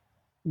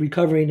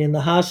recovering in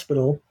the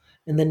hospital,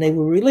 and then they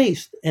were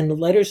released. And the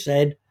letter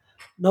said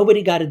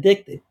nobody got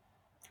addicted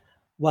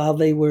while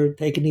they were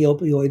taking the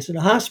opioids in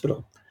the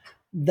hospital.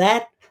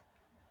 That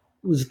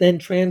was then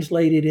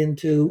translated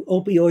into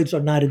opioids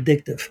are not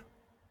addictive.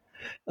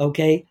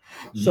 Okay,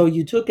 so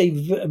you took a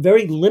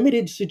very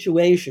limited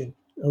situation,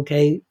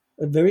 okay,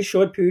 a very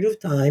short period of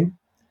time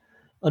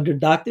under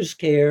doctor's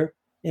care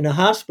in a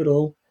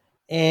hospital,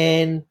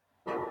 and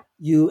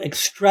you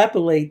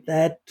extrapolate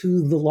that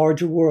to the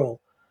larger world.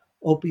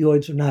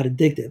 Opioids are not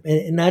addictive.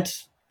 And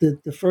that's the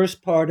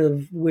first part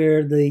of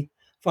where the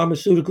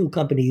pharmaceutical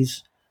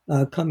companies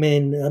come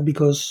in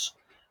because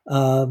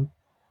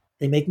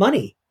they make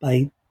money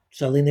by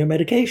selling their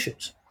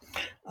medications.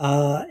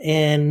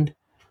 And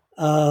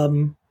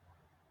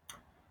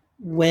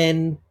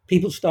when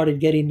people started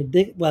getting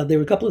addicted, well, there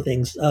were a couple of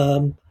things.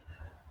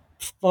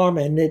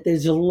 Pharma, and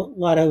there's a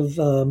lot of,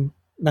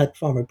 not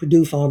Pharma,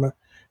 Purdue Pharma,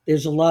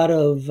 there's a lot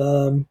of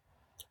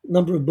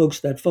number of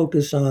books that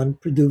focus on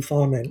Purdue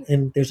Pharma,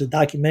 and there's a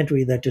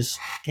documentary that just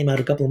came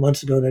out a couple of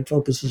months ago that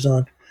focuses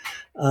on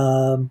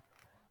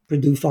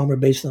Purdue Pharma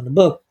based on the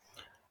book.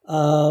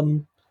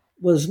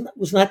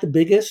 Was not the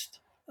biggest.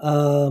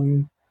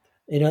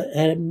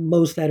 At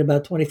most had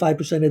about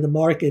 25% of the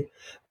market,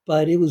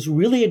 but it was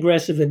really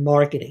aggressive in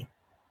marketing.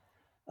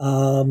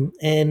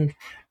 And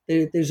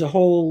there's a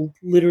whole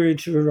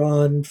literature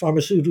on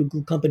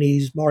pharmaceutical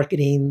companies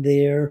marketing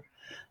their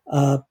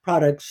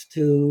products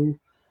to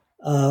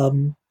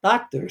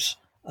doctors.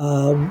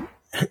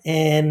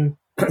 And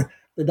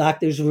the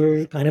doctors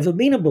were kind of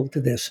amenable to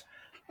this.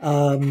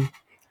 And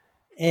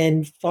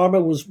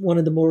pharma was one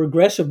of the more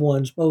aggressive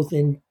ones, both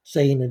in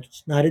saying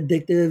it's not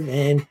addictive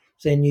and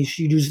saying you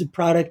should use the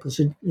product because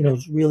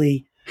it's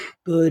really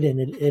good and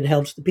it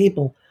helps the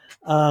people.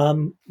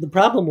 The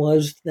problem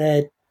was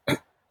that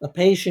a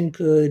patient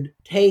could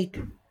take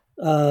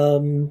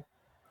the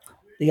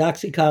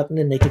OxyContin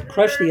and they could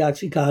crush the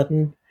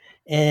OxyContin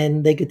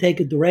and they could take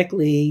it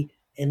directly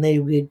and they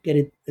would get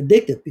it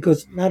addictive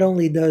because not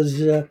only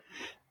does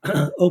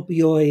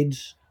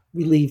opioids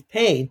relieve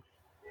pain,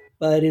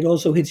 but it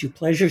also hits your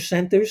pleasure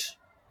centers.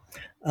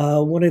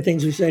 One of the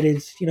things we said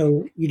is,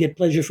 you get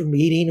pleasure from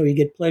eating or you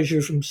get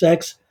pleasure from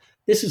sex.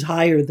 This is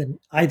higher than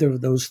either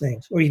of those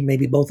things, or even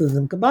maybe both of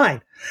them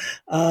combined.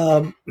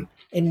 And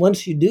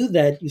once you do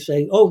that, you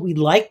say, "Oh, we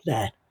like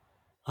that,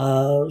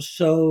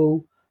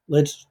 so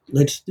let's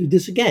do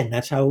this again."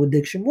 That's how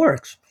addiction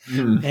works.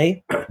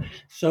 Okay,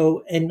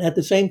 so and at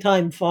the same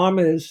time,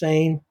 pharma is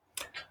saying,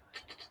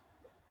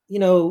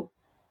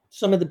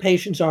 some of the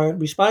patients aren't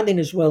responding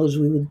as well as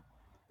we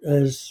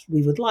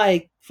would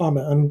like.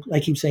 Pharma, I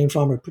keep saying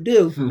Pharma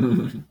Purdue.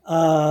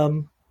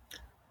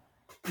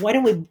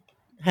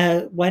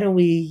 Why don't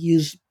we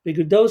use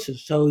bigger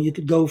doses? So you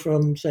could go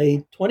from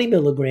say 20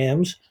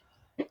 milligrams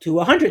to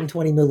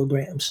 120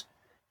 milligrams,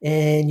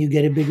 and you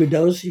get a bigger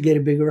dose, you get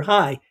a bigger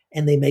high,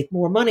 and they make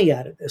more money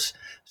out of this.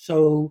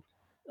 So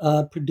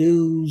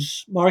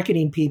Purdue's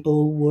marketing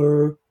people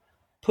were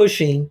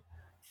pushing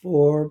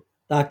for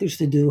doctors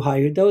to do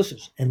higher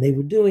doses, and they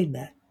were doing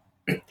that.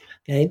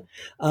 Okay.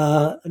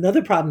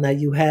 Another problem that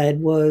you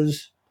had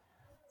was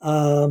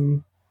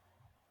um,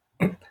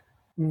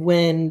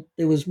 when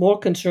there was more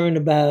concern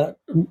about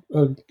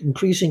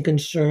increasing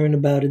concern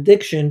about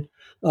addiction,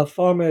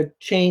 pharma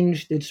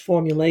changed its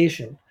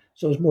formulation,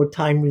 so it was more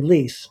time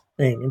release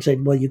thing, and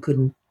said, well, you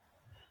couldn't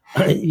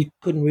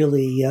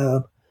really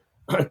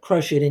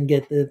crush it and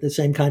get the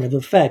same kind of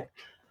effect.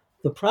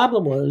 The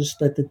problem was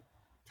that the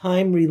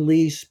time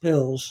release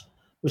pills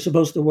were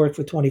supposed to work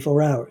for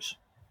 24 hours.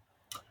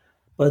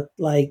 But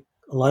like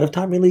a lot of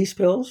time release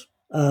pills,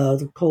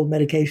 the cold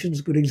medication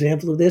is a good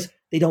example of this.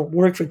 They don't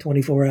work for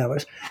 24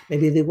 hours.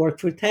 Maybe they work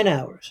for 10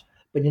 hours,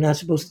 but you're not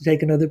supposed to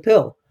take another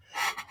pill.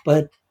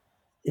 But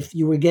if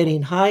you were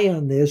getting high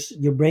on this,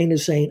 your brain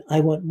is saying, I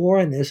want more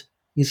on this.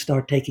 You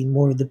start taking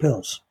more of the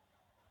pills.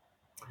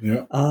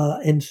 Yeah.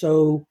 And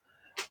so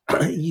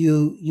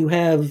you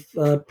have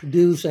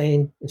Purdue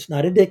saying it's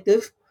not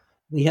addictive.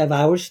 We have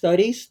our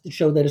studies to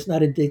show that it's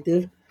not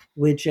addictive,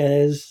 which,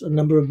 as a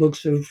number of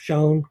books have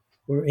shown,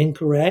 were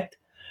incorrect.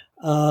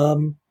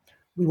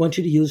 We want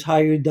you to use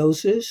higher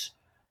doses,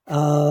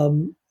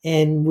 and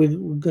we're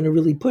going to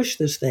really push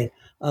this thing.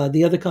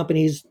 The other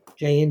companies,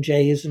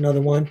 J&J is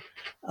another one,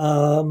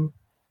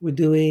 we're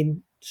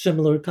doing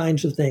similar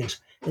kinds of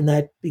things, and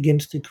that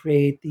begins to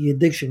create the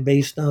addiction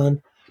based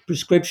on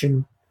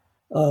prescription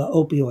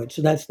opioids.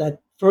 So that's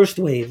that first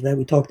wave that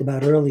we talked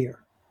about earlier.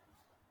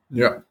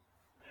 Yeah.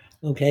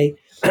 Okay.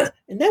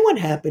 And then what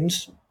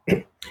happens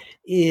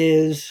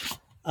is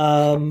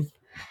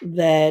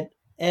that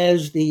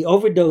as the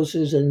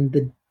overdoses and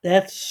the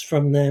deaths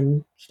from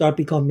them start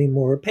becoming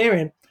more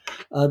apparent,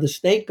 the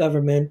state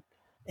government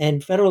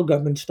and federal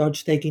government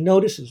starts taking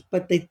notices,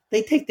 but they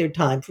take their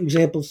time. For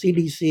example,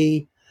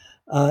 CDC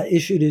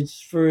issued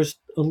its first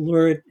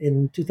alert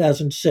in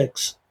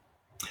 2006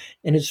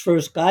 and its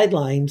first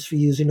guidelines for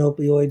using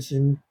opioids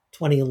in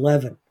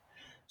 2011.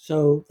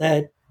 So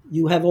that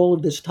you have all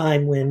of this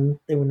time when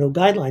there were no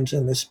guidelines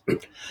on this.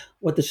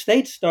 What the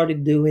states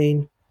started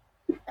doing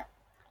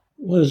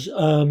was,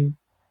 and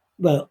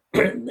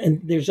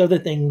there's other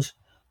things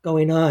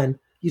going on.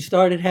 You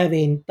started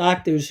having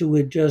doctors who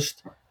would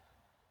just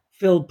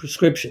fill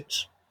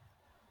prescriptions.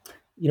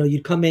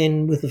 You'd come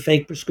in with a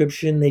fake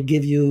prescription. They'd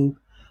give you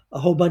a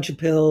whole bunch of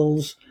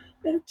pills,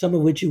 some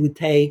of which you would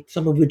take,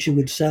 some of which you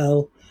would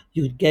sell.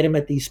 You would get them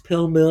at these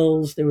pill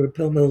mills. There were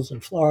pill mills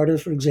in Florida,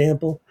 for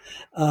example.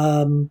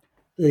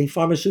 The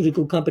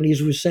pharmaceutical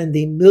companies were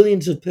sending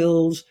millions of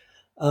pills.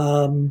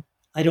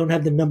 I don't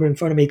have the number in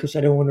front of me because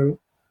I don't want to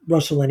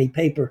rustle any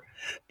paper,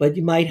 but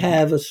you might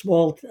have a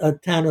small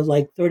town of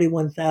like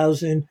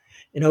 31,000,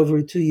 and over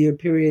a 2-year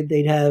period,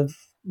 they'd have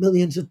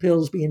millions of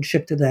pills being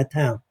shipped to that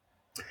town.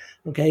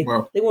 Okay,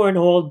 Wow. They weren't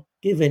all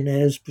given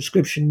as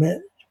prescription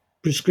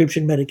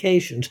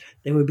medications;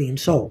 they were being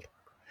sold.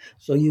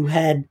 So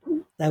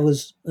that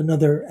was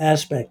another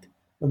aspect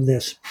of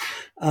this.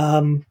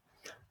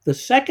 The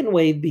second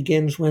wave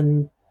begins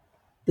when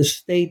the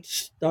states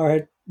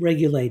start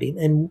regulating,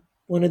 and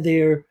one of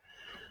their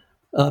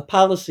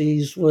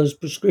policies was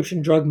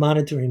prescription drug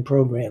monitoring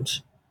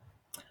programs,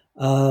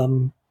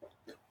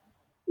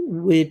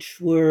 which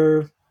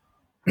were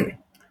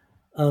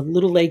a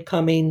little late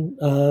coming.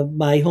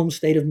 My home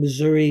state of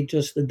Missouri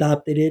just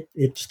adopted it.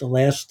 It's the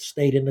last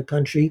state in the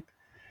country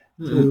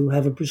to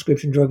have a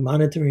prescription drug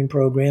monitoring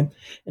program.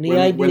 And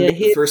when did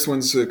the first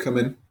ones come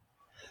in?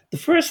 The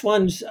first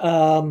ones,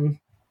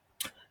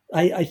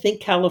 I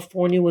think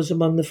California was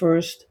among the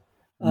first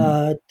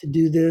to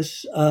do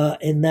this,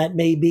 and that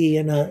may be,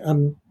 and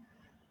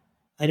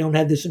I don't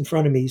have this in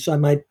front of me, so I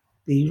might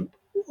be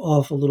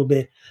off a little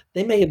bit.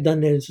 They may have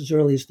done this as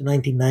early as the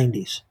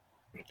 1990s.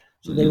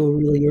 So they were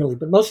really early,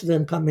 but most of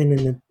them come in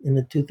the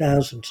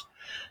 2000s,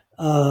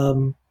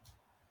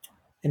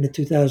 in the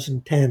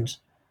 2010s,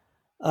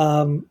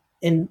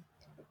 and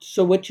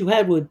so what you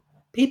had with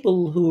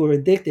people who were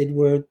addicted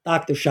were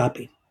doctor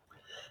shopping.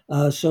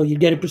 So you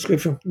get a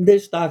prescription from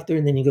this doctor,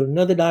 and then you go to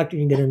another doctor,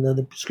 and you get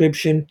another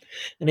prescription,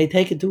 and they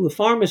take it to a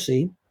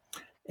pharmacy,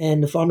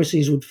 and the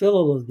pharmacies would fill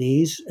all of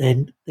these.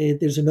 And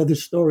there's another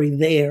story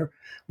there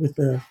with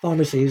the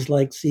pharmacies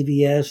like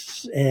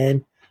CVS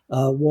and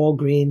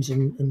Walgreens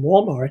and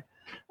Walmart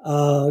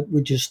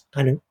would just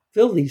kind of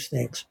fill these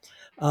things.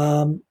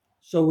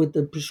 So with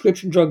the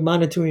prescription drug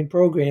monitoring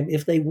program,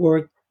 if they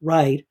worked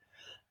right,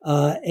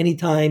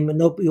 anytime an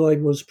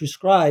opioid was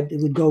prescribed,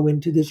 it would go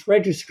into this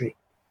registry.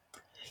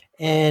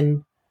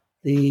 And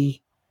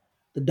the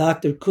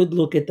doctor could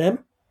look at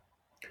them.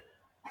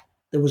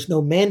 There was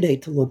no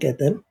mandate to look at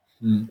them.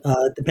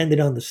 It depended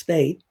on the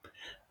state.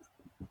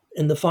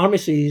 And the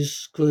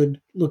pharmacies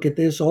could look at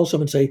this also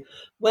and say,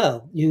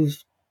 well,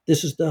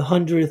 this is the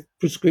 100th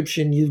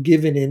prescription you've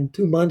given in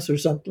 2 months or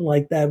something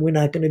like that. We're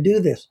not going to do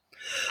this.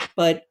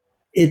 But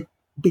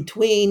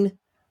between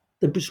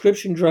the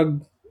prescription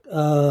drug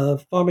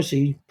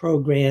pharmacy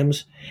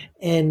programs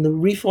and the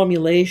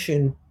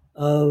reformulation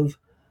of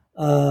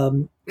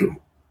um,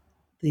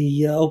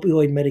 the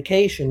opioid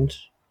medications,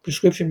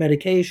 prescription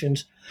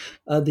medications,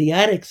 the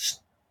addicts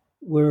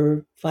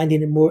were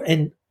finding it more,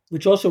 and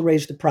which also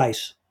raised the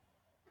price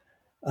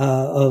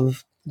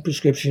of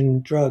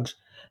prescription drugs.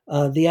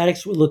 The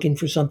addicts were looking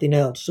for something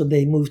else, so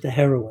they moved to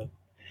heroin.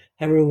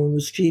 Heroin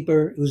was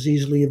cheaper, it was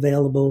easily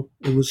available,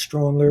 it was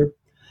stronger,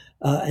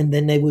 and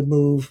then they would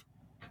move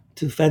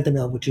to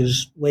fentanyl, which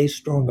is way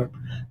stronger.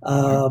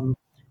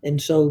 And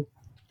so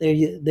there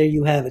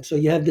you have it. So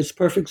you have this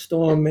perfect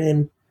storm,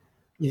 and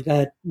you've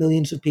got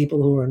millions of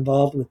people who are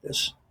involved with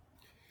this.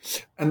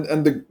 What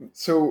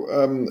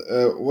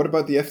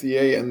about the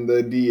FDA and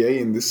the DEA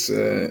in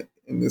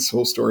this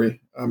whole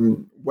story?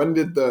 When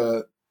did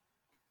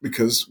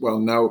because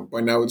now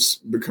it's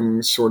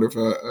becoming sort of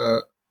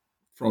a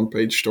front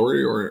page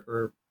story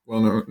or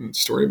well-known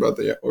story about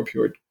the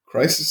opioid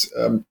crisis.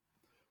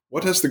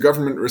 What has the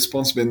government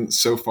response been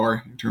so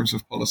far in terms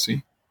of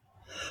policy?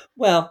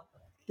 Well,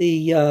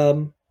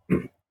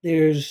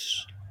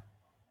 there's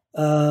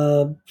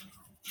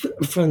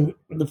from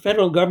the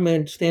federal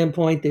government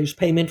standpoint, there's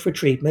payment for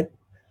treatment,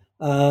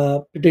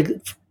 for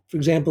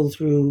example,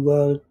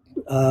 through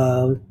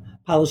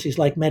policies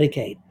like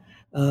Medicaid.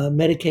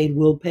 Medicaid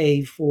will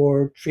pay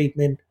for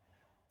treatment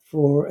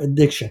for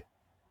addiction.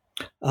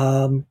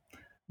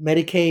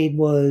 Medicaid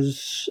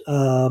was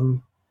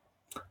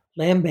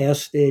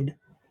lambasted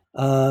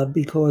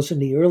because in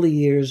the early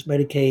years,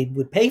 Medicaid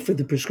would pay for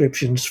the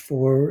prescriptions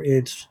for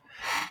its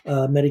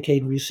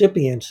Medicaid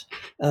recipients.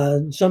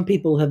 Some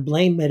people have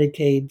blamed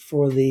Medicaid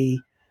for the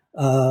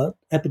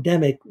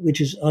epidemic, which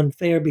is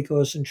unfair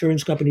because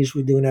insurance companies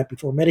were doing that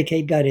before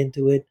Medicaid got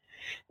into it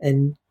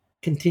and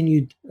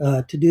continued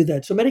to do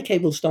that. So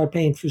Medicaid will start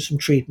paying for some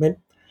treatment.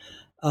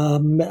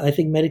 I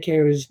think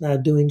Medicare is now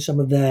doing some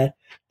of that.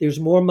 There's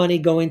more money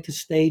going to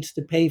states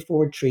to pay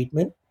for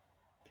treatment.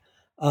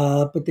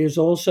 But there's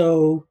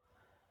also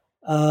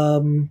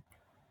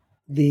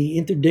the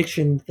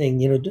interdiction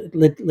thing,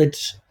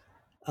 let's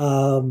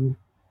the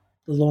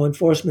law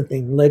enforcement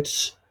thing.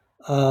 Let's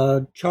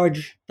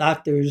charge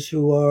doctors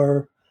who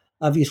are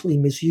obviously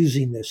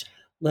misusing this.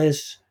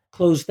 Let's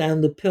close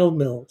down the pill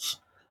mills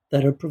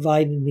that are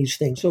providing these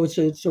things. So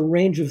it's a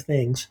range of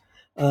things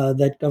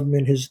that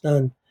government has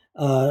done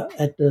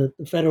at the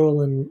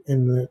federal and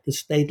the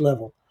state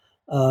level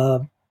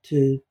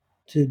to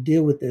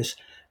deal with this.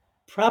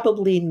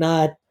 Probably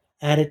not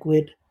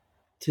adequate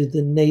to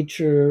the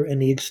nature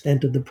and the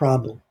extent of the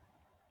problem.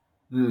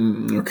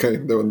 Okay,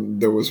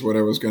 that was what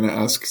I was going to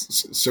ask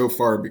so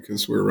far,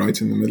 because we're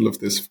right in the middle of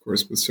this, of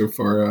course. But so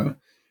far,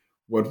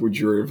 what would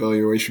your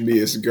evaluation be?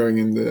 Is it going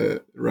in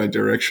the right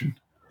direction?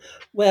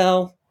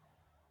 Well,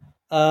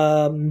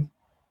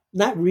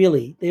 not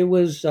really. There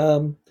was,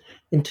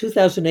 in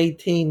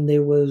 2018,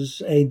 there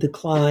was a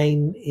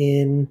decline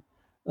in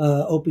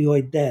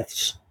opioid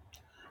deaths.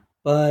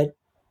 But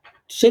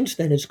since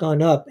then, it's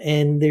gone up.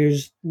 And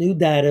there's new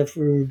data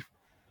for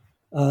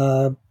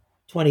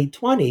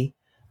 2020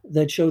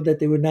 that showed that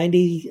there were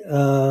 90,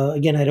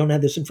 again, I don't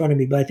have this in front of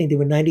me, but I think there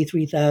were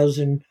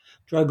 93,000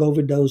 drug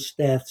overdose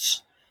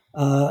deaths,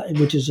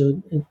 which is a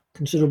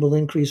considerable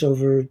increase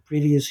over a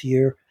previous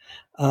year.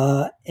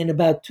 And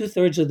about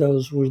 2/3 of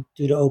those were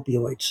due to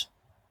opioids.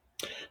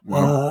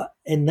 Wow.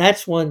 And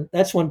that's one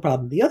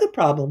problem. The other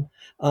problem,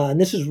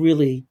 and this is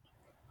really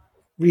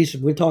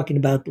recent, we're talking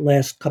about the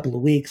last couple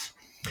of weeks,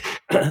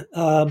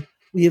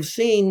 we have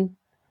seen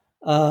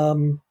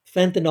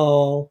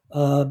fentanyl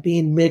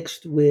being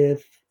mixed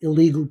with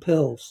illegal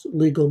pills,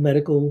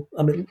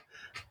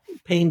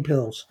 pain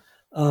pills.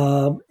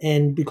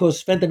 And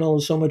because fentanyl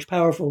is so much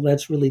powerful,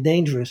 that's really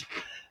dangerous.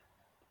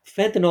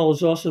 Fentanyl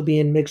is also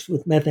being mixed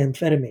with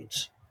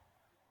methamphetamines.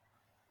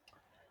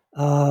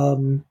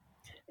 And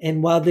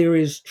while there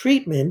is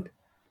treatment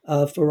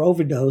for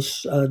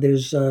overdose,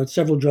 there's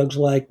several drugs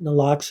like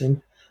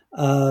naloxone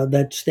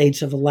that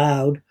states have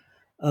allowed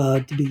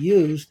to be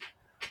used.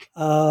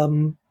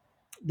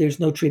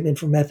 There's no treatment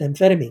for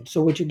methamphetamine.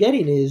 So what you're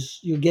getting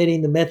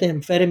the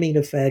methamphetamine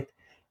effect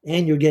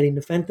and you're getting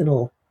the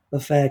fentanyl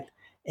effect.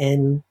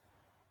 And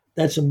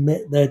that's a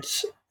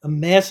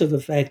massive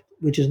effect,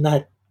 which is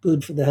not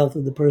good for the health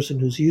of the person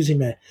who's using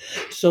that.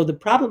 So the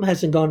problem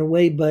hasn't gone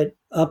away, but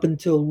up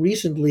until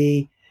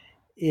recently,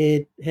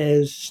 it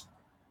has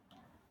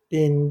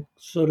been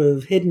sort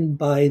of hidden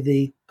by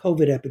the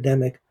COVID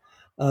epidemic,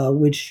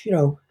 which,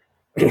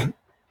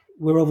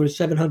 we're over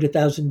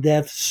 700,000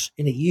 deaths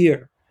in a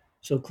year.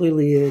 So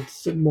clearly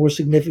it's more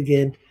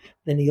significant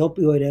than the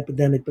opioid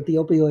epidemic. But the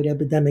opioid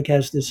epidemic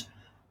has this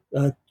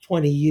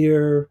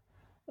 20-year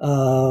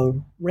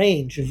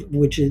range, of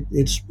which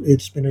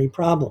it's been a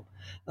problem.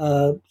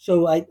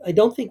 So I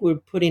don't think we're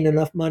putting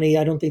enough money.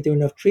 I don't think there are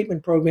enough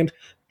treatment programs.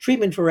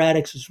 Treatment for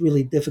addicts is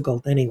really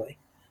difficult anyway.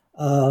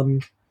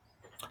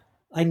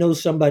 I know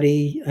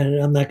somebody, and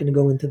I'm not going to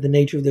go into the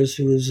nature of this,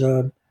 who is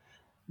a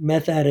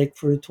meth addict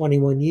for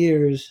 21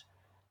 years,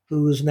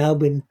 who has now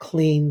been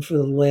clean for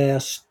the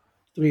last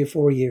 3 or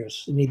 4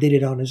 years, and he did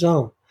it on his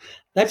own.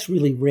 That's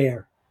really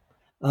rare.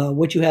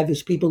 What you have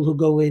is people who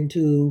go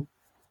into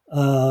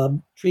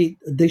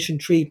addiction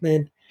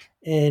treatment,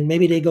 and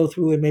maybe they go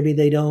through it, maybe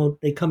they don't.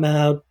 They come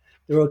out,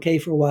 they're okay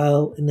for a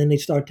while, and then they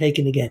start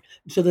taking again.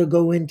 So they'll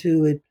go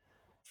into it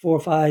 4,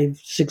 5,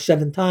 6,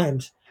 7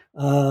 times,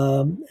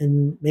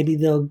 and maybe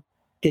they'll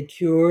get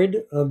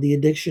cured of the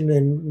addiction,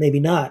 and maybe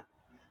not.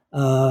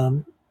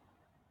 Um,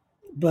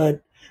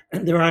 but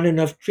there aren't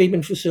enough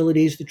treatment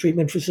facilities. The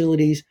treatment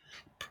facilities,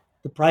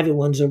 the private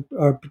ones,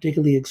 are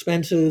particularly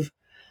expensive.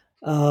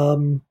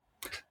 Um,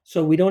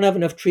 so we don't have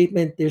enough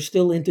treatment. There's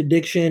still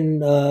interdiction.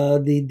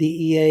 The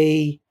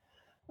DEA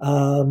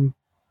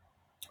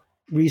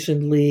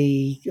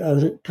recently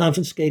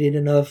confiscated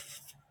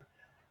enough.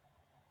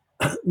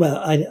 Well,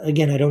 I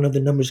don't have the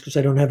numbers because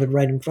I don't have it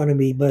right in front of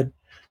me, but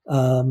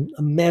a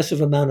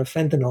massive amount of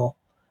fentanyl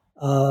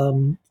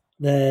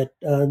that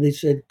they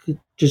said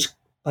just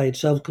by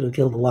itself could have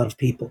killed a lot of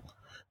people.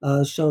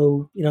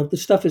 So, the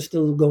stuff is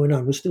still going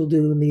on. We're still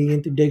doing the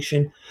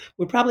interdiction.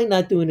 We're probably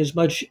not doing as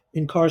much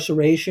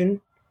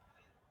incarceration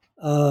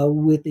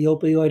with the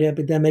opioid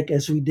epidemic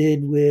as we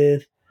did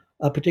with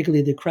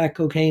particularly the crack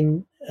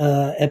cocaine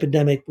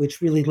epidemic,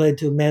 which really led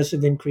to a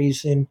massive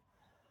increase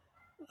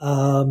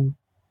um,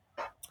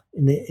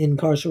 in the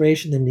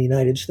incarceration in the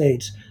United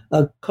States.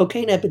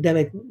 Cocaine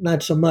epidemic,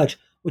 not so much.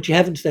 What you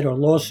have instead are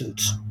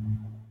lawsuits,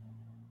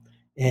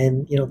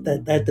 and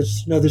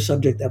that's another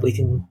subject that we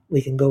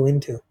can go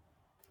into.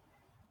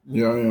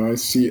 Yeah, I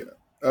see.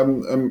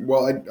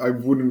 Well, I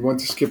wouldn't want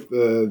to skip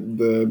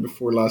the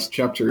before last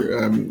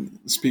chapter.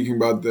 Speaking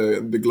about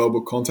the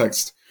global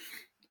context,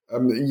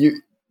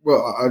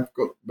 I've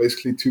got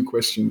basically two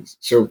questions.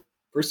 So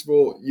first of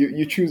all,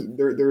 you choose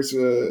there's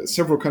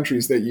several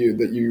countries that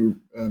you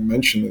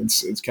mentioned.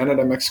 It's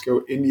Canada,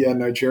 Mexico, India,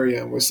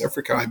 Nigeria, and West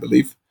Africa, I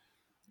believe.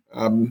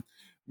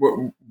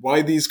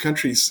 Why these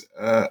countries?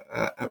 How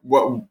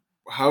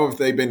have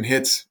they been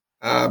hit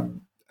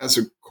as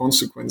a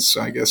consequence,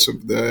 I guess,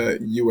 of the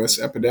U.S.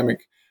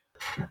 epidemic?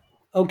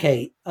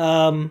 Okay.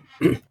 Well,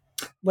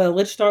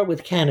 let's start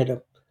with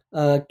Canada.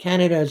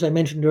 Canada, as I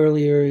mentioned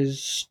earlier,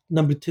 is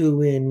number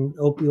 2 in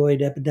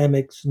opioid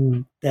epidemics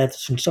and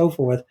deaths and so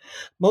forth,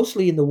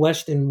 mostly in the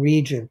western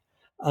region.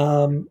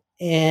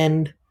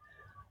 And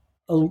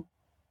uh,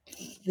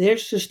 their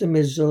system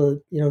is,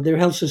 their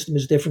health system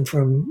is different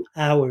from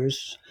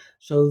ours.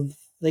 So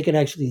they could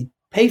actually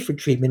pay for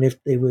treatment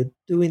if they were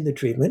doing the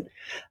treatment.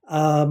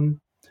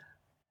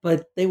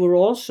 But they were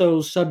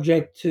also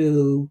subject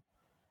to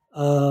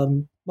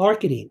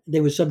marketing.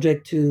 They were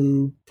subject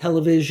to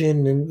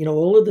television, and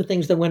all of the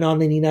things that went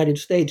on in the United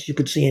States you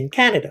could see in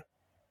Canada.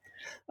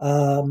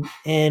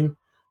 And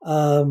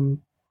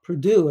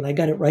Purdue, and I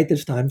got it right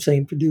this time,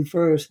 saying Purdue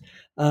first,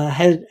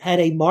 had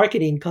a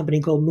marketing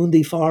company called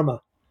Mundi Pharma,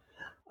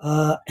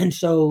 and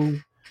so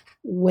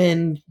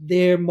when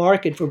their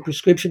market for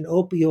prescription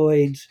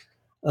opioids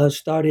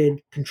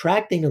started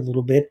contracting a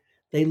little bit,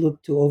 they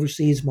looked to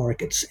overseas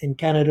markets, and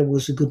Canada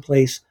was a good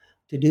place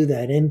to do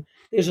that. And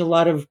there's a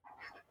lot of,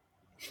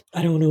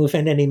 I don't want to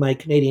offend any of my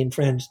Canadian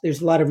friends.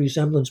 There's a lot of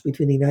resemblance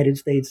between the United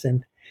States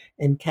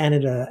and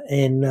Canada,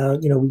 and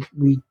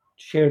we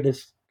share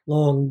this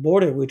long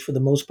border, which for the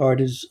most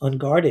part is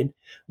unguarded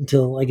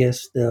until I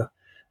guess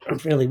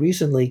fairly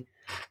recently,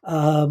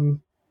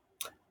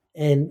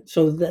 and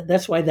so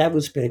that's why that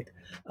was picked.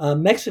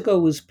 Mexico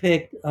was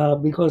picked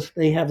because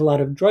they have a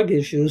lot of drug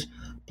issues,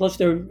 plus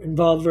they're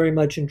involved very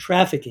much in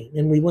trafficking,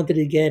 and we wanted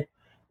to get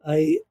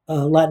a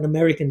Latin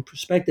American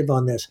perspective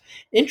on this.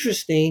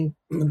 Interesting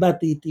about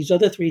these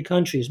other 3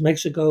 countries,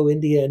 Mexico,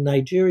 India, and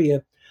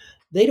Nigeria,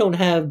 they don't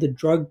have the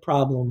drug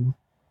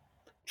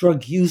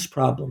use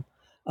problem.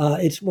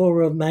 It's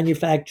more of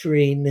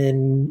manufacturing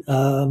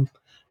and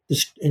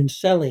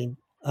selling.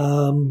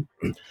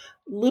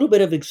 A little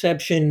bit of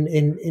exception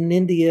in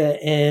India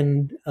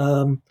and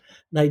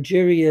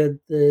Nigeria.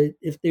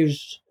 If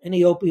there's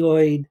any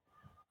opioid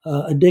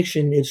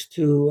addiction, it's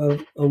to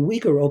a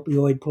weaker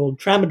opioid called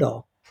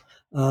tramadol,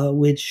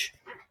 which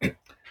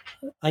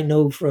I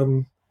know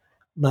from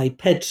my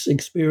pet's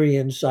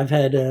experience. I've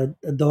had a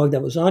dog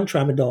that was on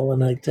tramadol,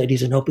 and I said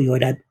he's an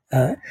opioid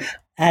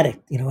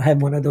addict. I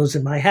had one of those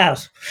in my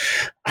house.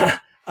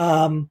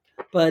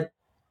 But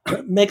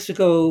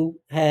Mexico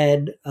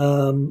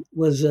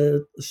was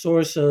a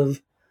source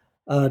of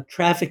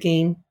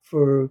trafficking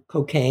for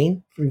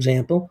cocaine, for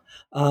example.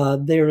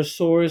 They're a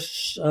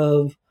source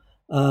of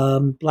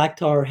black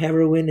tar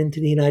heroin into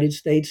the United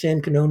States,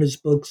 and Canona's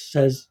book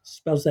spells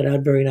that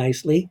out very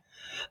nicely.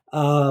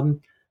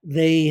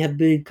 They have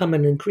become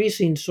an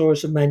increasing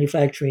source of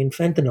manufacturing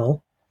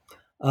fentanyl,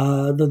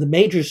 though the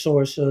major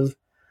source of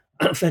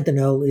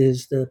fentanyl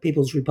is the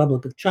People's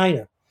Republic of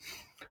China.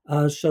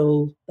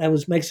 So that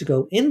was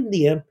Mexico.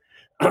 India,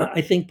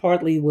 I think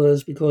partly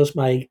was because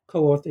my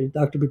co-author,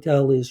 Dr.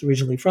 Patel, is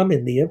originally from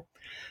India.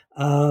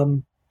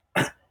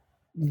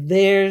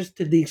 There's,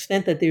 to the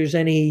extent that there's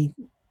any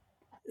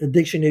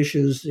addiction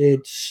issues,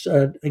 it's,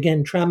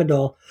 again,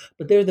 tramadol,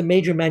 but they're the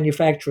major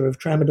manufacturer of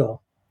tramadol.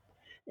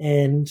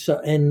 and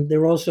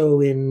they're also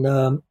in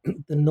the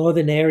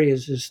northern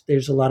areas.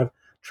 There's a lot of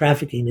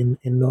trafficking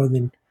in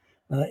northern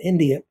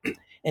India,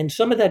 and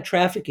some of that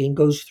trafficking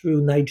goes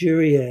through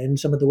Nigeria and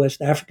some of the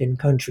West African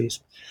countries,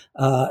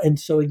 and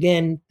so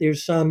again,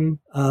 there's some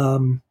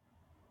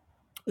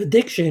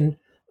addiction.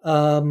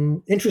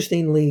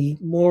 Interestingly,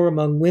 more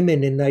among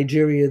women in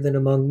Nigeria than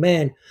among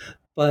men,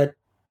 but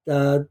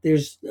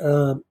there's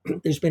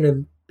been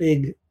a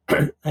big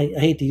I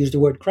hate to use the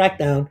word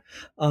crackdown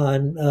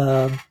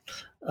on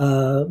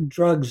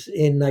drugs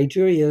in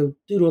Nigeria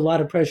due to a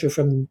lot of pressure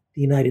from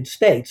the United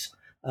States.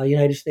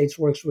 United States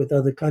works with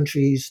other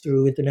countries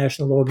through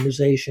international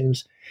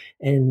organizations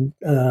and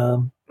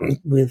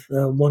with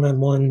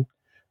one-on-one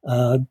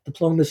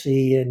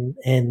diplomacy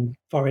and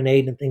foreign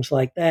aid and things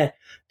like that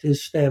to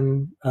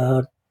stem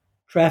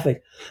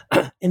traffic.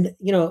 And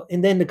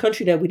then the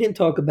country that we didn't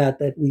talk about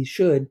that we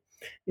should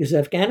is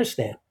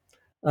Afghanistan.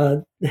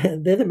 They're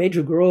the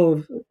major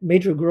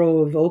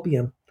grower of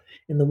opium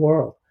in the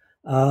world.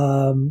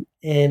 And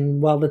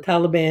while the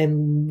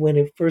Taliban, when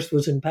it first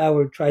was in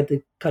power, tried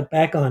to cut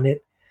back on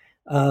it,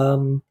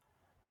 and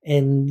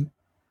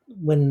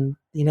when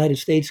the United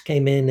States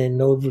came in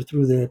and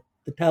overthrew the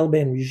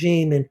Taliban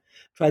regime and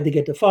tried to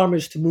get the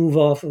farmers to move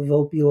off of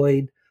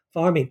opioid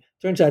farming,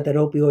 turns out that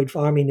opium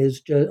farming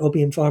is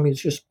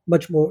just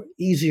much more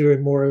easier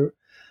and more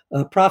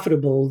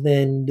profitable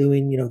than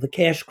doing the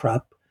cash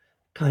crop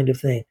kind of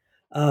thing.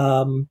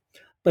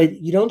 But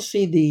you don't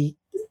see the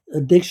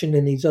addiction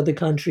in these other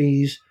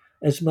countries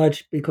as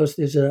much because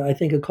there's I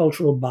think a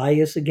cultural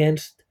bias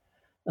against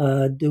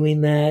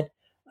doing that.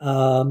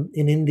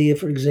 In India,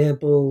 for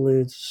example,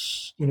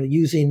 it's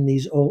using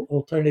these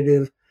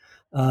alternative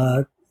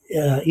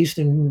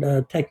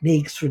Eastern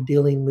techniques for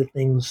dealing with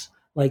things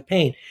like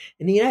pain.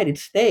 In the United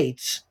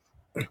States,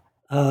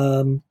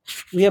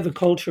 we have a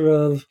culture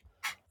of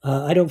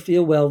I don't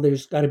feel well.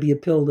 There's got to be a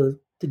pill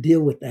to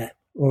deal with that,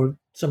 or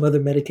some other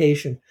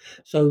medication.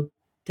 So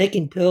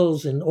taking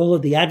pills and all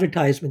of the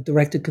advertisement,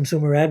 direct to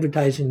consumer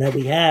advertising that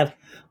we have,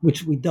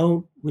 which you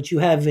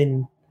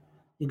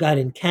got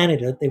in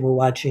Canada. They were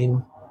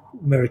watching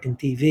American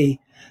TV,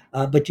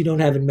 but you don't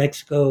have in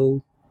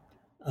Mexico,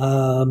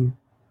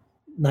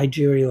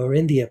 Nigeria, or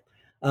India.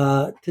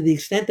 To the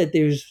extent that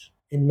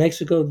in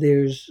Mexico,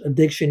 there's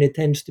addiction, it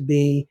tends to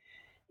be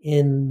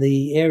in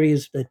the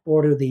areas that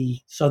border the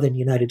southern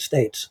United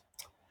States.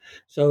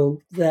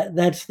 So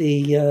that's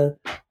the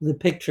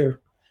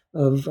picture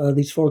of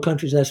these four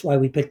countries. That's why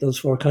we picked those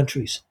four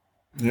countries.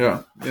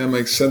 Yeah,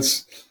 makes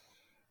sense.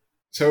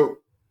 So,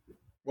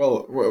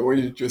 well, what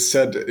you just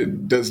said,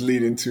 it does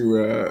lead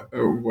into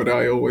what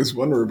I always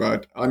wonder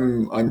about.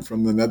 I'm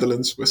from the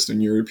Netherlands,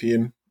 Western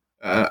European,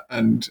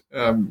 and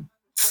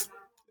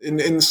in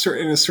a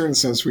certain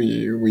sense,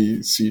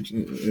 we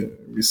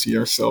see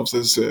ourselves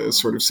as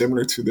sort of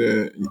similar to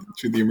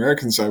the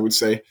Americans, I would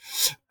say.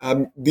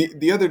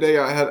 The other day,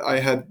 I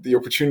had the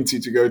opportunity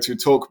to go to a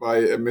talk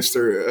by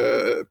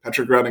Mr.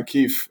 Patrick Radden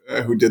Keefe,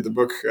 who did the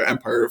book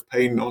Empire of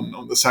Pain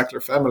on the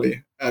Sackler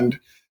family, and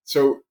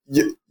so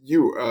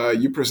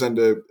you present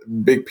a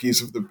big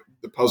piece of the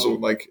puzzle,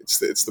 like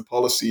it's the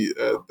policy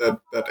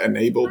that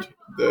enabled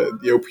the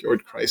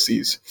opioid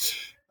crises.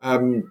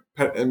 And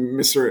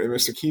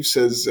Mr. Keefe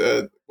says,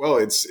 well,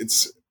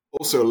 it's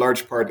also a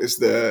large part is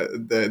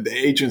the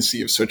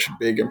agency of such a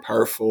big and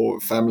powerful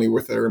family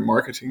with their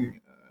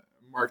marketing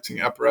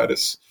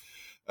apparatus.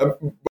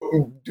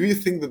 Do you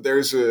think that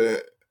there's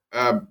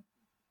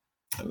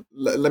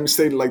let me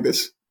state it like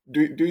this?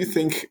 Do you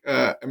think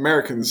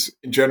Americans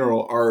in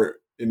general are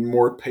in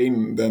more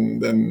pain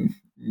than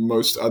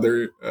most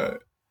other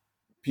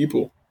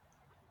people?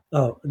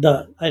 Oh,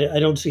 no, I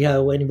don't see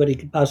how anybody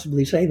could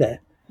possibly say that.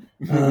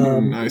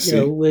 I see.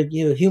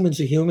 Humans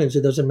are humans.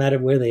 It doesn't matter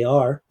where they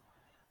are.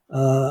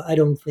 I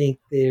don't think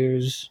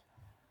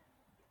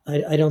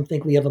I don't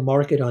think we have a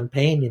market on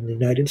pain in the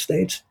United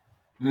States.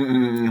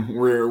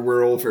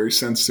 We're all very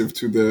sensitive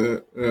to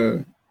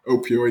the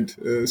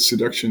opioid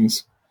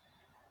seductions.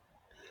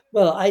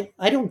 Well,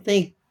 I don't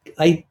think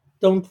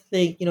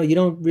you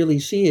don't really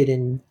see it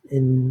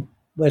in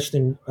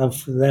Western,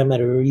 for that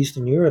matter, or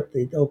Eastern Europe,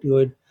 the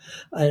opioid.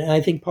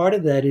 I think part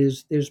of that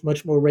is there's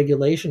much more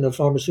regulation of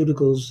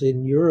pharmaceuticals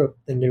in Europe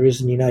than there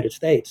is in the United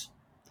States,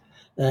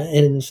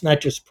 and it's not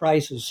just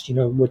prices.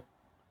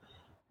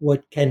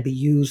 What can be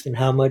used and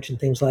how much and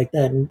things like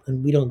that,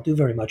 and we don't do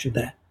very much of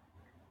that.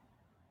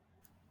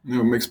 No,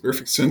 it makes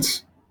perfect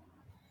sense.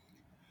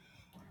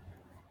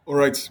 All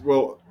right,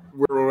 well,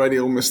 we're already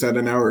almost at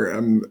an hour.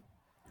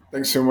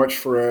 Thanks so much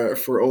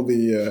for all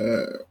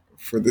the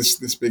for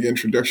this big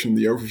introduction,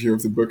 the overview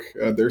of the book.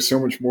 There's so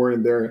much more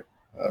in there.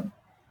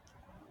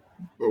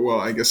 But well,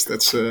 I guess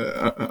that's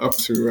up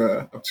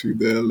to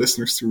the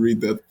listeners to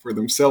read that for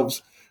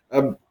themselves.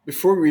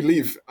 Before we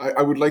leave,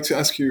 I would like to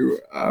ask you,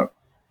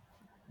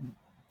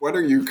 what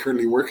are you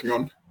currently working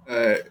on?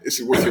 Is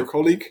it with your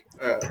colleague?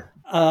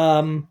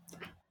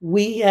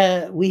 We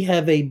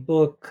have a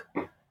book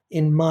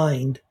in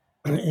mind,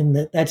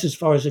 and that's as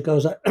far as it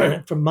goes.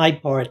 From my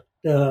part,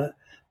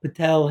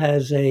 Patel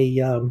has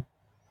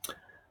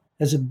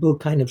has a book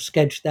kind of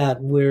sketched out,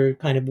 and we're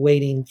kind of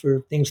waiting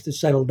for things to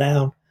settle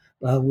down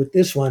with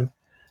this one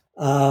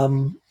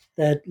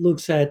that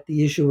looks at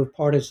the issue of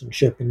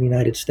partisanship in the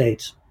United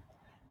States.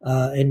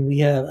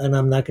 And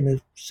I'm not going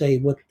to say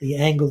what the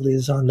angle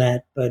is on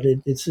that, but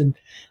it's an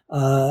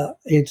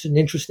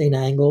interesting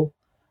angle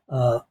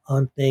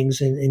on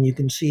things, and you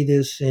can see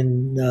this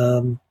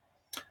in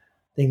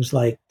things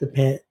like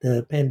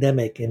the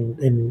pandemic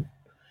and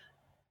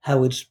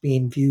how it's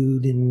being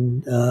viewed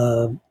and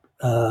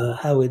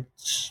how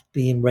it's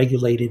being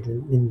regulated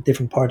in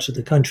different parts of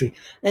the country,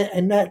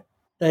 and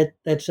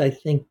that's I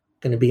think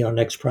going to be our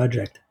next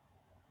project.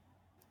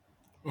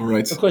 All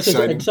right. Of course,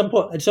 at some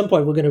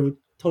point, we're going to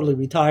totally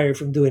retire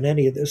from doing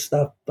any of this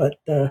stuff, but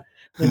we're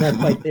not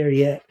quite there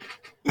yet.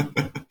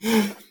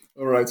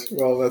 All right.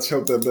 Well, let's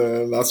hope that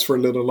lasts for a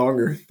little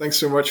longer. Thanks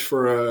so much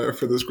for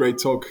this great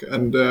talk,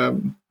 and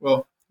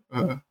we'll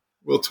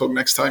talk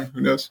next time.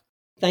 Who knows?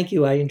 Thank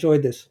you. I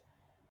enjoyed this.